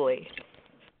shared globally?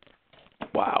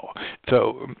 Wow.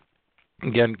 So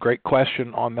again, great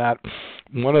question on that.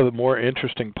 One of the more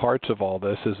interesting parts of all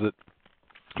this is that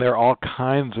there are all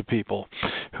kinds of people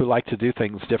who like to do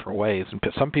things different ways. And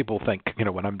some people think,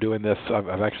 when I'm doing this,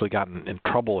 I've actually gotten in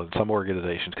trouble in some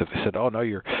organizations because they said, oh, no,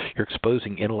 you're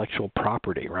exposing intellectual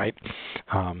property, right?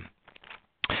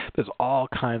 There's all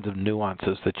kinds of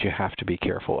nuances that you have to be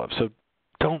careful of. So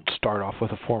don't start off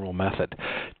with a formal method.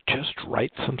 Just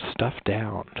write some stuff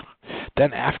down.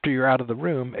 Then after you're out of the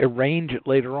room, arrange it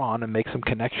later on and make some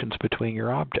connections between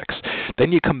your objects.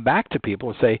 Then you come back to people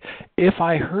and say, if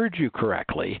I heard you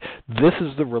correctly, this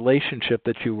is the relationship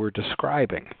that you were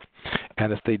describing.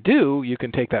 And if they do, you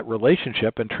can take that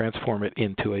relationship and transform it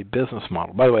into a business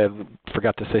model. By the way, I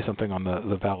forgot to say something on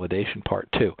the validation part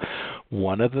too.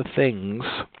 One of the things,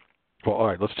 well, all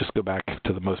right, let's just go back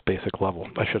to the most basic level.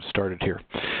 I should have started here.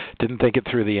 Didn't think it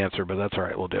through the answer, but that's all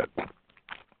right, we'll do it.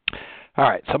 All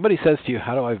right, somebody says to you,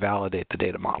 how do I validate the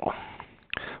data model?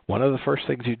 One of the first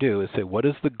things you do is say, what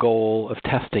is the goal of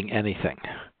testing anything?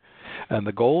 And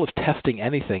the goal of testing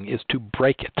anything is to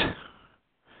break it.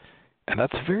 And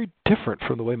that's very different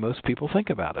from the way most people think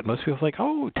about it. Most people think,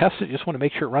 oh, test it, just want to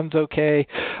make sure it runs okay,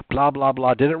 blah, blah,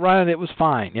 blah. Did it run? It was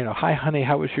fine. Hi, honey,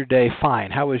 how was your day?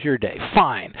 Fine. How was your day?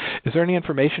 Fine. Is there any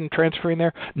information transferring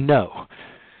there? No.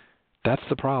 That's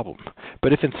the problem.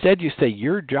 But if instead you say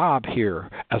your job here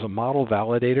as a model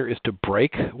validator is to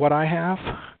break what I have,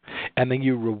 and then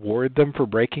you reward them for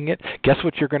breaking it, guess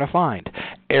what you're going to find?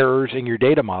 Errors in your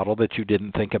data model that you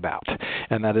didn't think about.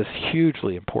 And that is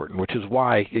hugely important, which is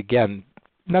why, again,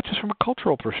 not just from a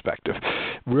cultural perspective,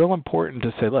 real important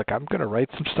to say, look, I'm going to write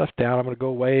some stuff down. I'm going to go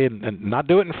away and not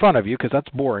do it in front of you because that's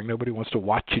boring. Nobody wants to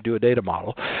watch you do a data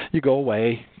model. You go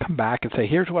away, come back and say,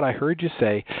 here's what I heard you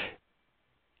say.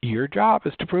 Your job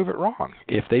is to prove it wrong.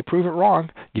 If they prove it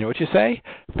wrong, you know what you say?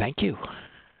 Thank you.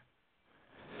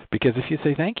 Because if you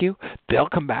say thank you, they'll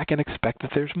come back and expect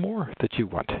that there's more that you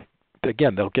want.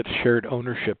 Again, they'll get shared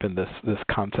ownership in this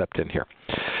concept in here.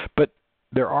 But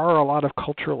there are a lot of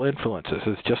cultural influences.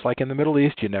 It's just like in the Middle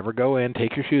East. You never go in,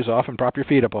 take your shoes off, and prop your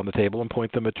feet up on the table and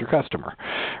point them at your customer,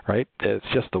 right? It's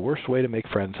just the worst way to make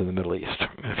friends in the Middle East.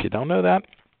 If you don't know that,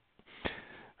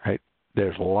 right,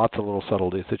 there's lots of little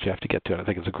subtleties that you have to get to, and I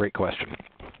think it's a great question.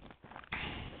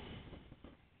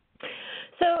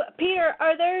 So, Peter,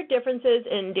 are there differences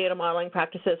in data modeling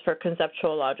practices for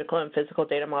conceptual, logical, and physical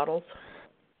data models?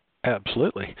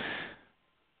 Absolutely.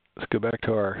 Let's go back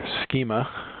to our schema.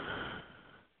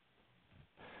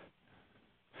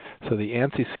 So the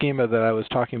ANSI schema that I was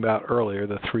talking about earlier,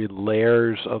 the 3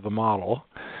 layers of the model,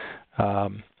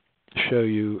 show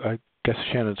you, I guess,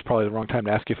 Shannon, it's probably the wrong time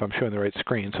to ask you if I'm showing the right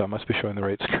screen, so I must be showing the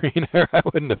right screen. I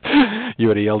wouldn't have, you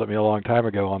would have yelled at me a long time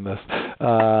ago on this.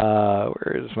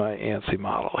 Where is my ANSI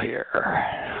model here?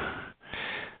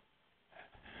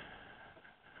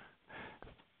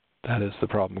 That is the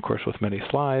problem, of course, with many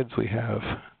slides. We have,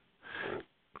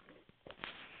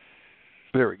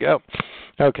 there we go.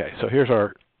 Okay, so here's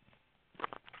our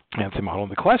ANSI model.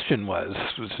 And the question was,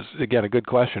 which is, again, a good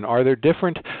question, are there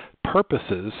different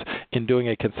purposes in doing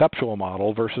a conceptual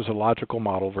model versus a logical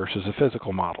model versus a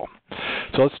physical model?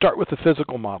 So let's start with the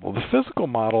physical model. The physical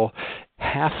model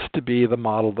has to be the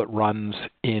model that runs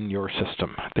in your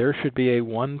system. There should be a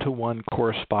one-to-one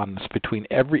correspondence between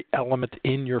every element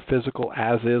in your physical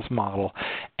as-is model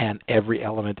and every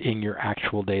element in your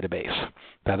actual database.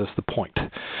 That is the point.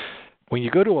 When you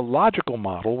go to a logical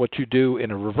model, what you do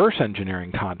in a reverse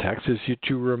engineering context is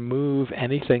you remove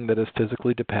anything that is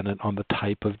physically dependent on the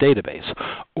type of database.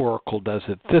 Oracle does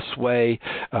it this way.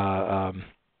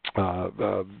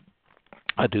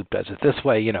 Hadoop does it this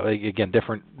way, again,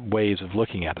 different ways of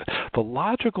looking at it. The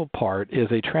logical part is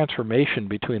a transformation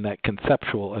between that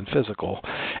conceptual and physical,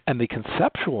 and the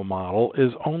conceptual model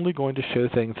is only going to show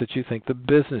things that you think the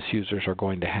business users are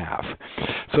going to have.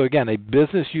 So again, a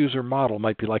business user model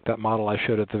might be like that model I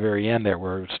showed at the very end there,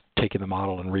 where it was taking the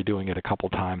model and redoing it a couple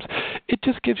times. It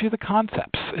just gives you the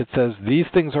concepts. It says these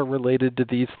things are related to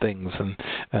these things,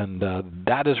 and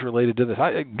that is related to this.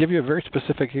 I'll give you a very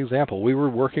specific example. We were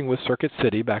working with Circuit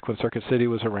City back when Circuit City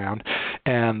was around,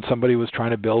 and somebody was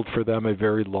trying to build for them a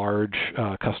very large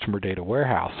customer data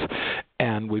warehouse.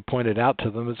 And we pointed out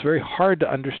to them it's very hard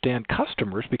to understand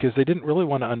customers because they didn't really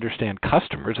want to understand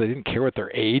customers. They didn't care what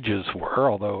their ages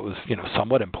were, although it was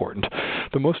somewhat important.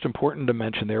 The most important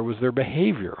dimension there was their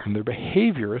behavior. And their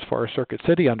behavior, as far as Circuit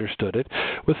City understood it,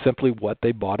 was simply what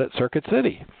they bought at Circuit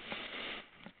City.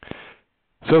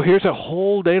 So here's a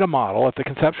whole data model at the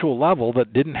conceptual level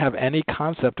that didn't have any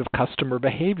concept of customer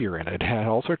behavior in it. It had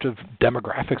all sorts of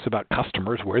demographics about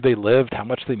customers, where they lived, how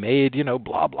much they made,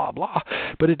 blah, blah, blah.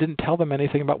 But it didn't tell them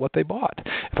anything about what they bought.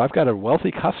 If I've got a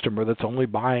wealthy customer that's only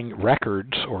buying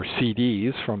records or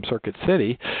CDs from Circuit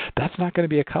City, that's not going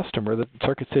to be a customer that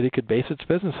Circuit City could base its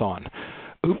business on.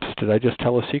 Oops, did I just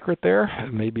tell a secret there?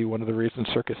 Maybe one of the reasons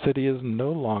Circuit City is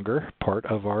no longer part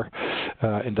of our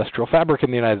industrial fabric in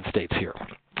the United States here.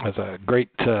 There's a great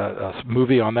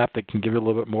movie on that can give you a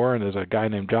little bit more, and there's a guy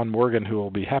named John Morgan who will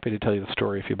be happy to tell you the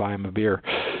story if you buy him a beer,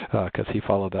 because he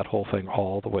followed that whole thing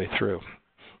all the way through.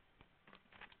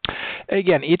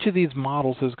 Again, each of these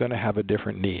models is going to have a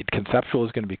different need. Conceptual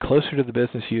is going to be closer to the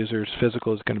business users.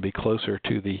 Physical is going to be closer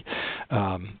to the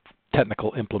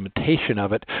technical implementation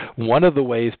of it. One of the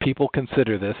ways people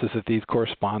consider this is that these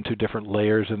correspond to different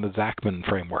layers in the Zachman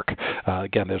framework.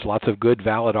 Again, there's lots of good,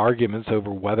 valid arguments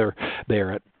over whether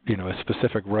they're at a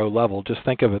specific row level. Just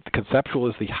think of it, the conceptual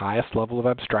is the highest level of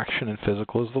abstraction and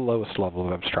physical is the lowest level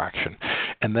of abstraction.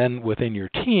 And then within your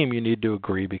team, you need to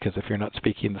agree, because if you're not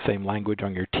speaking the same language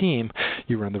on your team,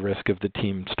 you run the risk of the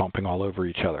team stomping all over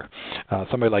each other.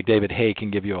 Somebody like David Hay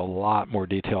can give you a lot more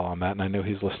detail on that, and I know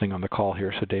he's listening on the call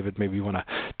here, so David, maybe you want to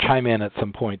chime in at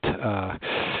some point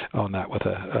on that with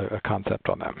a concept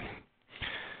on that.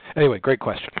 Anyway, great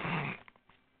question.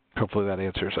 Hopefully that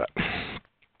answers that.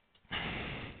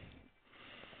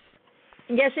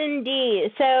 Yes,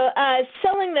 indeed. So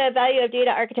selling the value of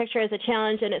data architecture is a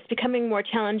challenge, and it's becoming more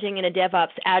challenging in a DevOps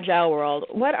agile world.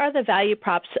 What are the value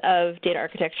props of data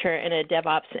architecture in a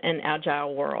DevOps and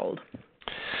agile world?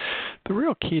 The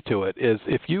real key to it is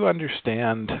if you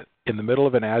understand in the middle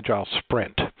of an agile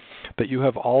sprint that you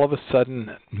have all of a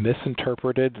sudden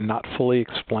misinterpreted, not fully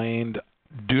explained,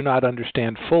 do not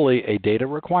understand fully a data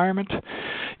requirement,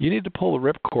 you need to pull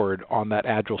the ripcord on that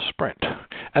agile sprint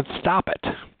and stop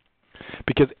it.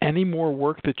 Because any more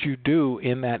work that you do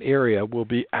in that area will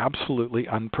be absolutely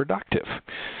unproductive.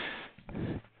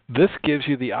 This gives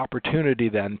you the opportunity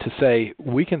then to say,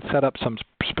 we can set up some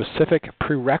specific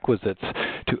prerequisites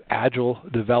to agile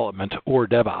development or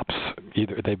DevOps.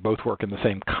 Either they both work in the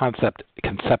same concept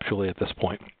conceptually at this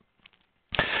point.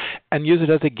 And use it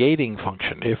as a gating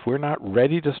function. If we're not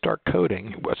ready to start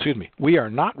coding, we are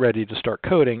not ready to start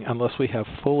coding unless we have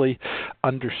fully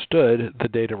understood the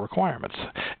data requirements.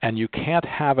 And you can't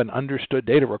have an understood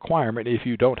data requirement if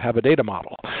you don't have a data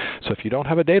model. So if you don't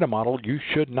have a data model, you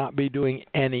should not be doing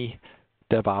any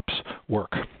DevOps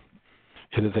work.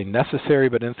 It is a necessary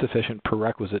but insufficient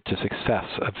prerequisite to success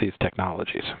of these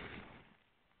technologies.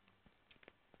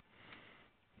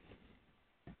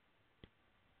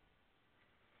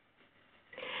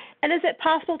 And is it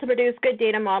possible to produce good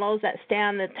data models that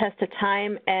stand the test of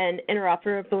time and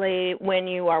interoperably when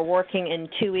you are working in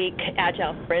 2-week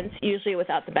agile sprints, usually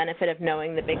without the benefit of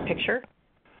knowing the big picture?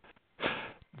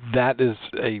 That is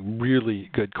a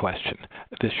really good question.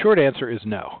 The short answer is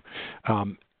no.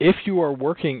 If you are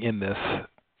working in this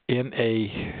in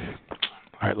a,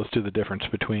 all right, let's do the difference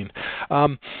between.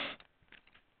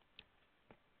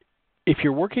 If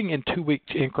you're working in 2-week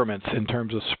increments in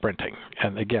terms of sprinting,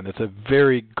 and again, it's a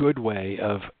very good way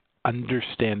of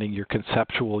understanding your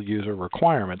conceptual user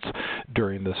requirements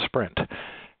during the sprint,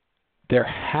 there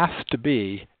has to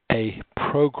be a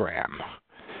program.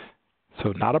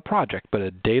 So not a project, but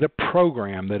a data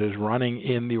program that is running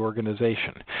in the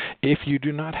organization. If you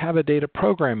do not have a data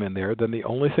program in there, then the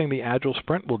only thing the Agile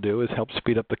Sprint will do is help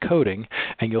speed up the coding,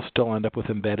 and you'll still end up with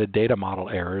embedded data model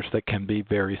errors that can be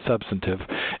very substantive.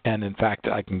 And in fact,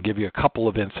 I can give you a couple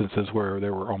of instances where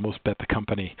there were almost bet the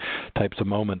company types of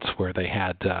moments where they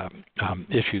had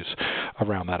issues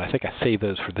around that. I think I save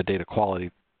those for the data quality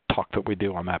talk that we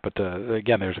do on that, but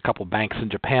again, there's a couple banks in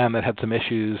Japan that had some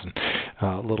issues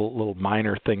and little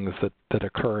minor things that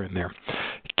occur in there.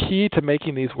 Key to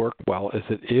making these work well is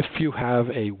that if you have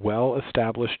a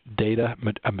well-established data,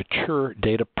 a mature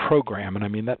data program, and I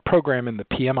mean that program in the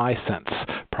PMI sense,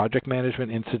 Project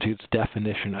Management Institute's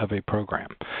definition of a program.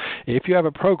 If you have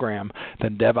a program,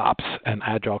 then DevOps and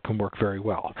Agile can work very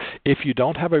well. If you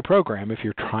don't have a program, if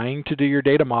you're trying to do your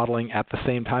data modeling at the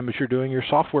same time as you're doing your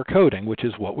software coding, which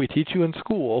is what we teach you in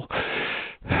school,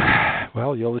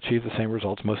 well, you'll achieve the same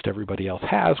results most everybody else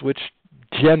has, which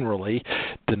generally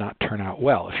did not turn out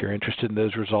well. If you're interested in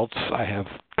those results, I have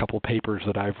a couple papers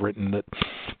that I've written that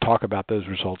talk about those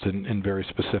results in very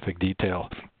specific detail.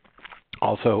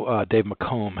 Also, Dave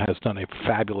McComb has done a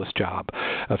fabulous job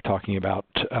of talking about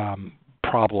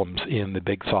problems in the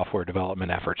big software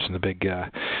development efforts and the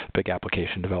big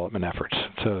application development efforts.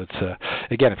 So it's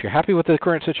again, if you're happy with the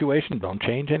current situation, don't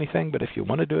change anything. But if you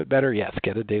want to do it better, yes,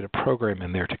 get a data program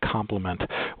in there to complement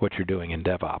what you're doing in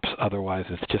DevOps. Otherwise,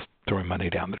 it's just throwing money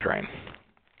down the drain.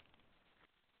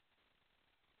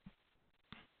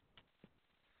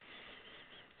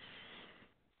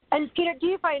 And Peter, do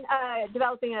you find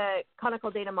developing a canonical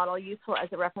data model useful as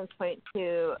a reference point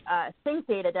to sync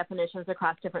data definitions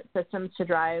across different systems to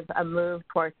drive a move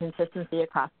towards consistency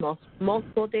across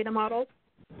multiple data models?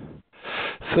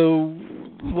 So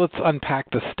let's unpack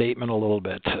the statement a little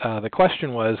bit. The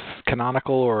question was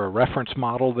canonical or a reference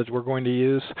model that we're going to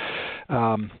use.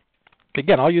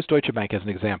 Again, I'll use Deutsche Bank as an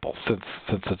example since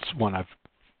it's one I've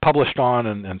published on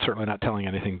and certainly not telling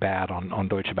anything bad on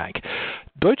Deutsche Bank.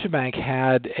 Deutsche Bank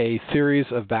had a series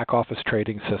of back office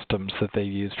trading systems that they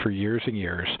used for years and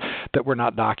years that were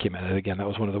not documented. Again, that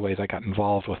was one of the ways I got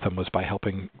involved with them, was by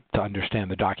helping to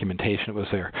understand the documentation that was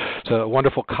there. So a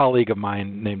wonderful colleague of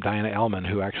mine named Diana Ellman,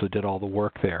 who actually did all the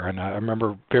work there, and I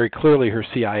remember very clearly her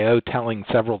CIO telling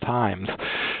several times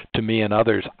to me and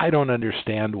others, I don't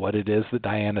understand what it is that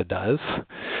Diana does,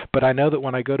 but I know that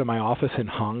when I go to my office in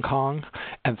Hong Kong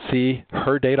and see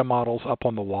her data models up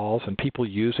on the walls and people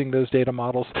using those data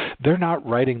models, they're not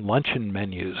writing luncheon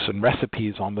menus and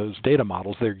recipes on those data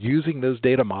models. They're using those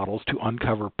data models to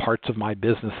uncover parts of my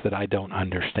business that I don't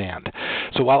understand.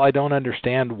 So while I don't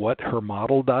understand what her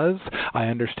model does, I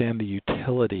understand the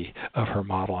utility of her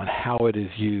model and how it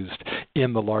is used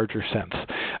in the larger sense.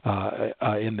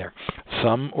 in there.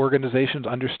 Some organizations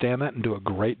understand that and do a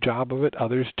great job of it.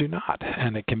 Others do not.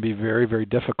 And it can be very, very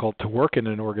difficult to work in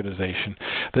an organization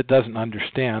that doesn't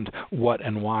understand what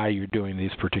and why you're doing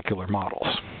these particular models.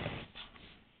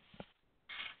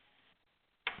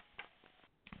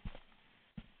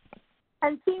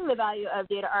 And seeing the value of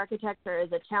data architecture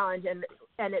is a challenge,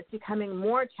 and it's becoming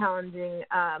more challenging.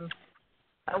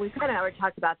 We kind of already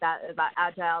talked about that, about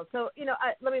Agile. So,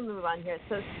 let me move on here.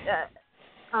 So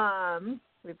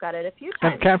we've got it a few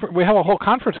times. And we have a whole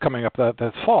conference coming up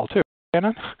this fall, too,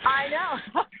 Shannon. I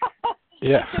know.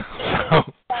 Yeah.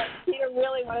 Peter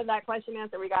really wanted that question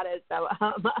answered. We got it. So,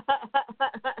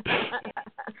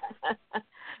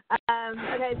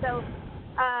 okay, so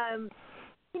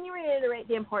can you reiterate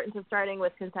the importance of starting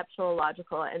with conceptual,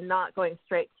 logical, and not going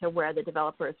straight to where the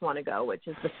developers want to go, which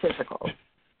is the physical?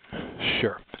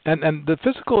 Sure. And the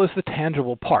physical is the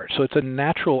tangible part, so it's a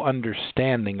natural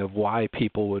understanding of why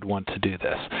people would want to do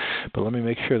this. But let me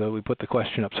make sure that we put the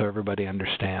question up so everybody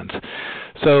understands.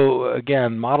 So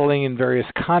again, modeling in various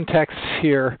contexts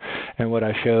here, and what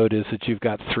I showed is that you've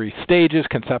got three stages: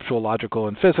 conceptual, logical,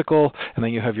 and physical, and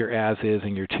then you have your as-is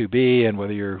and your to-be, and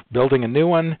whether you're building a new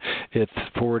one, it's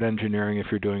forward engineering. If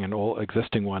you're doing an old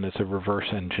existing one, it's a reverse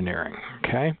engineering.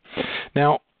 Okay?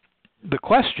 Now, the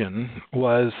question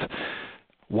was,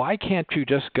 why can't you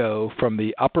just go from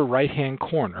the upper right-hand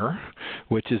corner,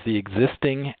 which is the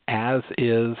existing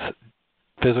as-is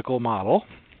physical model,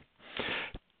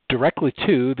 directly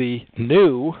to the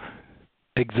new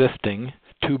existing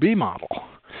to-be model?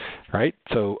 Right?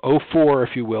 So 04,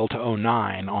 if you will, to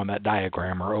 09 on that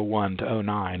diagram, or 01 to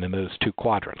 09 in those two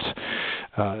quadrants.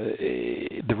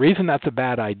 The reason that's a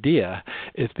bad idea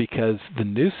is because the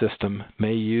new system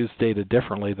may use data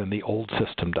differently than the old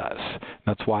system does.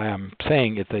 That's why I'm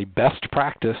saying it's a best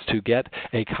practice to get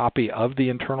a copy of the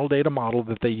internal data model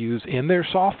that they use in their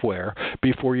software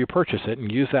before you purchase it,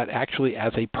 and use that actually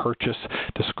as a purchase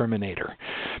discriminator.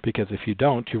 Because if you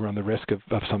don't, you run the risk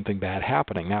of something bad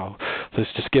happening. Now, let's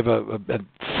just give a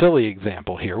silly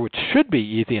example here, which should be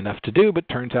easy enough to do, but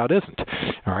turns out isn't.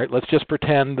 All right, let's just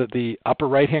pretend that the upper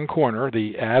right-hand corner,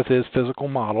 the as-is physical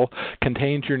model,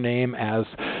 contains your name as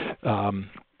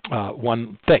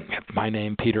one thing. My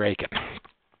name, Peter Aiken.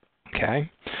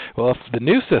 Okay. Well, if the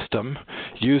new system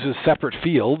uses separate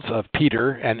fields of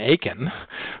Peter and Aiken,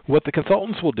 what the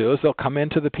consultants will do is they'll come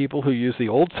into the people who use the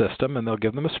old system, and they'll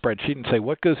give them a spreadsheet and say,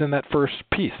 what goes in that first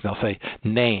piece? And they'll say,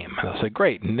 name. And they'll say,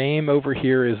 great, name over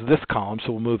here is this column,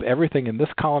 so we'll move everything in this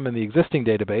column in the existing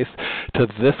database to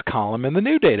this column in the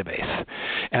new database.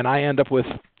 And I end up with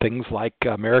things like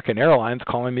American Airlines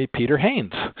calling me Peter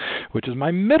Haynes, which is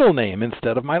my middle name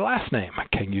instead of my last name.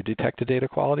 Can you detect a data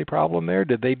quality problem there?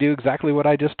 Did they do exactly what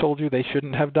I just told you they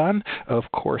shouldn't have done? Of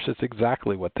course, it's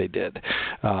exactly what they did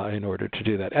in order to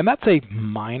do that. And that's a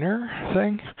minor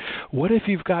thing. What if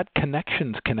you've got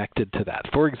connections connected to that?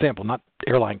 For example, not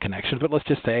airline connections, but let's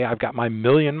just say I've got my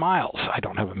 1,000,000 miles. I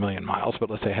don't have 1,000,000 miles, but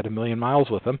let's say I had 1,000,000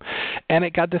 miles with them, and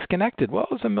it got disconnected. Well,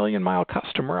 as a 1,000,000-mile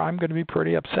customer, I'm going to be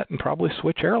pretty upset and probably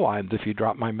switch airlines if you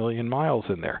drop my 1,000,000 miles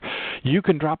in there. You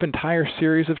can drop entire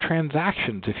series of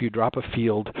transactions if you drop a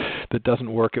field that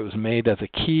doesn't work. It was made as a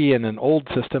key in an old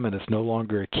system, and it's no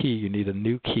longer a key. You need a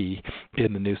new key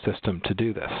in the new system to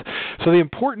do this. So the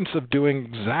importance of doing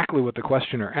exactly what the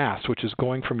questioner asked, which is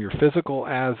going from your physical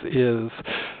as is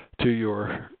to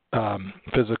your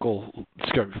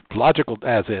logical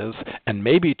as is, and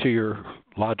maybe to your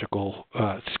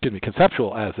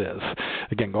conceptual as is.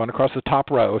 Again, going across the top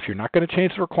row, if you're not going to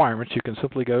change the requirements, you can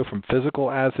simply go from physical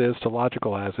as is to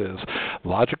logical as is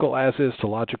to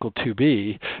logical to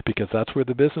be, because that's where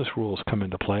the business rules come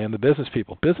into play, and the business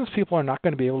people. Business people are not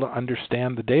going to be able to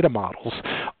understand the data models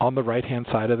on the right-hand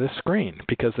side of this screen,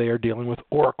 because they are dealing with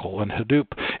Oracle and Hadoop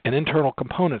and internal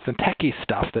components and techie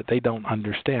stuff that they don't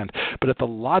understand. But at the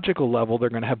logical level, they're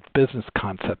going to have business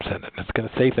concepts in it. And it's going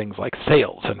to say things like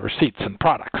sales and receipts and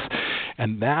products.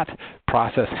 And that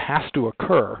process has to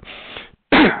occur.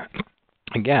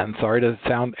 Again, sorry to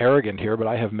sound arrogant here, but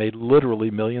I have made literally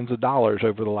millions of dollars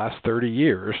over the last 30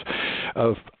 years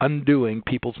of undoing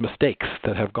people's mistakes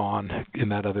that have gone in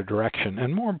that other direction.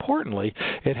 And more importantly,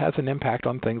 it has an impact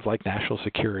on things like national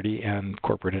security and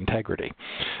corporate integrity.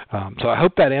 So I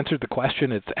hope that answered the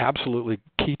question. It's absolutely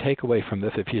key takeaway from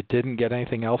this. If you didn't get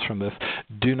anything else from this,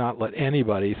 do not let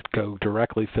anybody go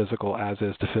directly physical as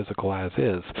is to physical as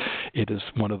is. It is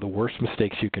one of the worst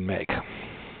mistakes you can make.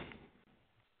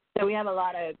 So we have a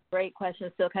lot of great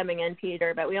questions still coming in,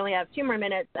 Peter, but we only have 2 more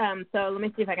minutes. So let me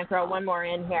see if I can throw one more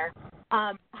in here.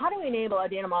 How do we enable a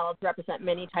data model to represent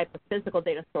many types of physical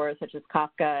data stores, such as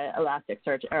Kafka,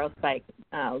 Elasticsearch, Aerospike,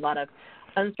 a lot of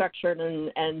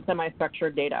unstructured and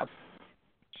semi-structured data?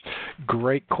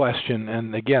 Great question.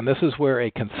 And again, this is where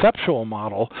a conceptual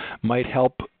model might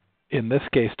help, in this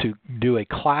case, to do a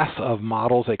class of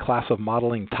models, a class of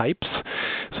modeling types,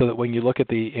 so that when you look at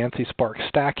the ANSI Spark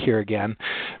stack here again,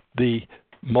 the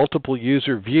multiple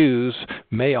user views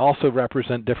may also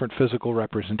represent different physical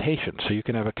representations. So you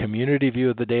can have a community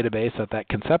view of the database at that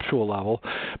conceptual level,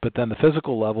 but then the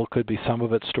physical level could be some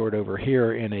of it stored over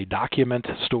here in a document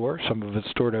store, some of it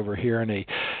stored over here in a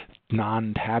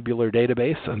non-tabular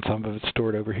database, and some of it's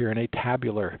stored over here in a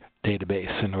tabular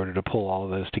database in order to pull all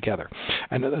of those together.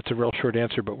 I know that's a real short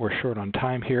answer, but we're short on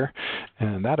time here,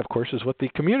 and that, of course, is what the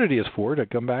community is for, to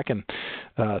come back and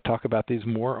talk about these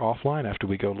more offline after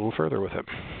we go a little further with it.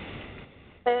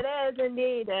 It is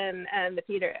indeed, and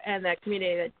the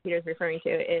community that Peter's referring to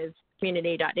is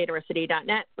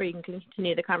community.dataversity.net, where you can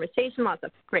continue the conversation. Lots of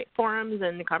great forums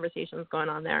and conversations going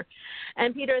on there.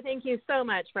 And Peter, thank you so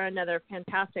much for another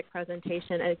fantastic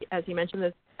presentation. As you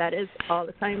mentioned, that is all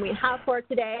the time we have for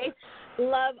today.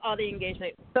 Love all the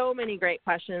engagement. So many great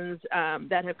questions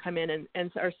that have come in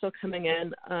and are still coming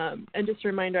in. And just a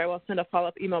reminder, I will send a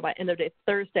follow-up email by end of day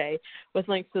Thursday with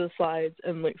links to the slides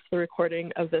and links to the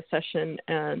recording of this session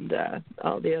and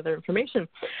all the other information.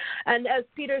 And as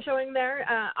Peter's showing there,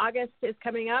 August is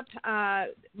coming up.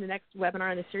 The next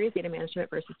webinar in the series, Data Management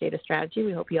versus Data Strategy.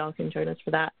 We hope you all can join us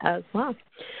for that as well.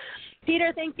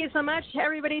 Peter, thank you so much.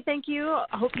 Everybody, thank you.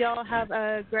 I hope you all have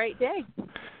a great day.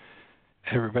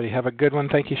 Everybody have a good one.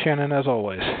 Thank you, Shannon, as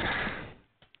always.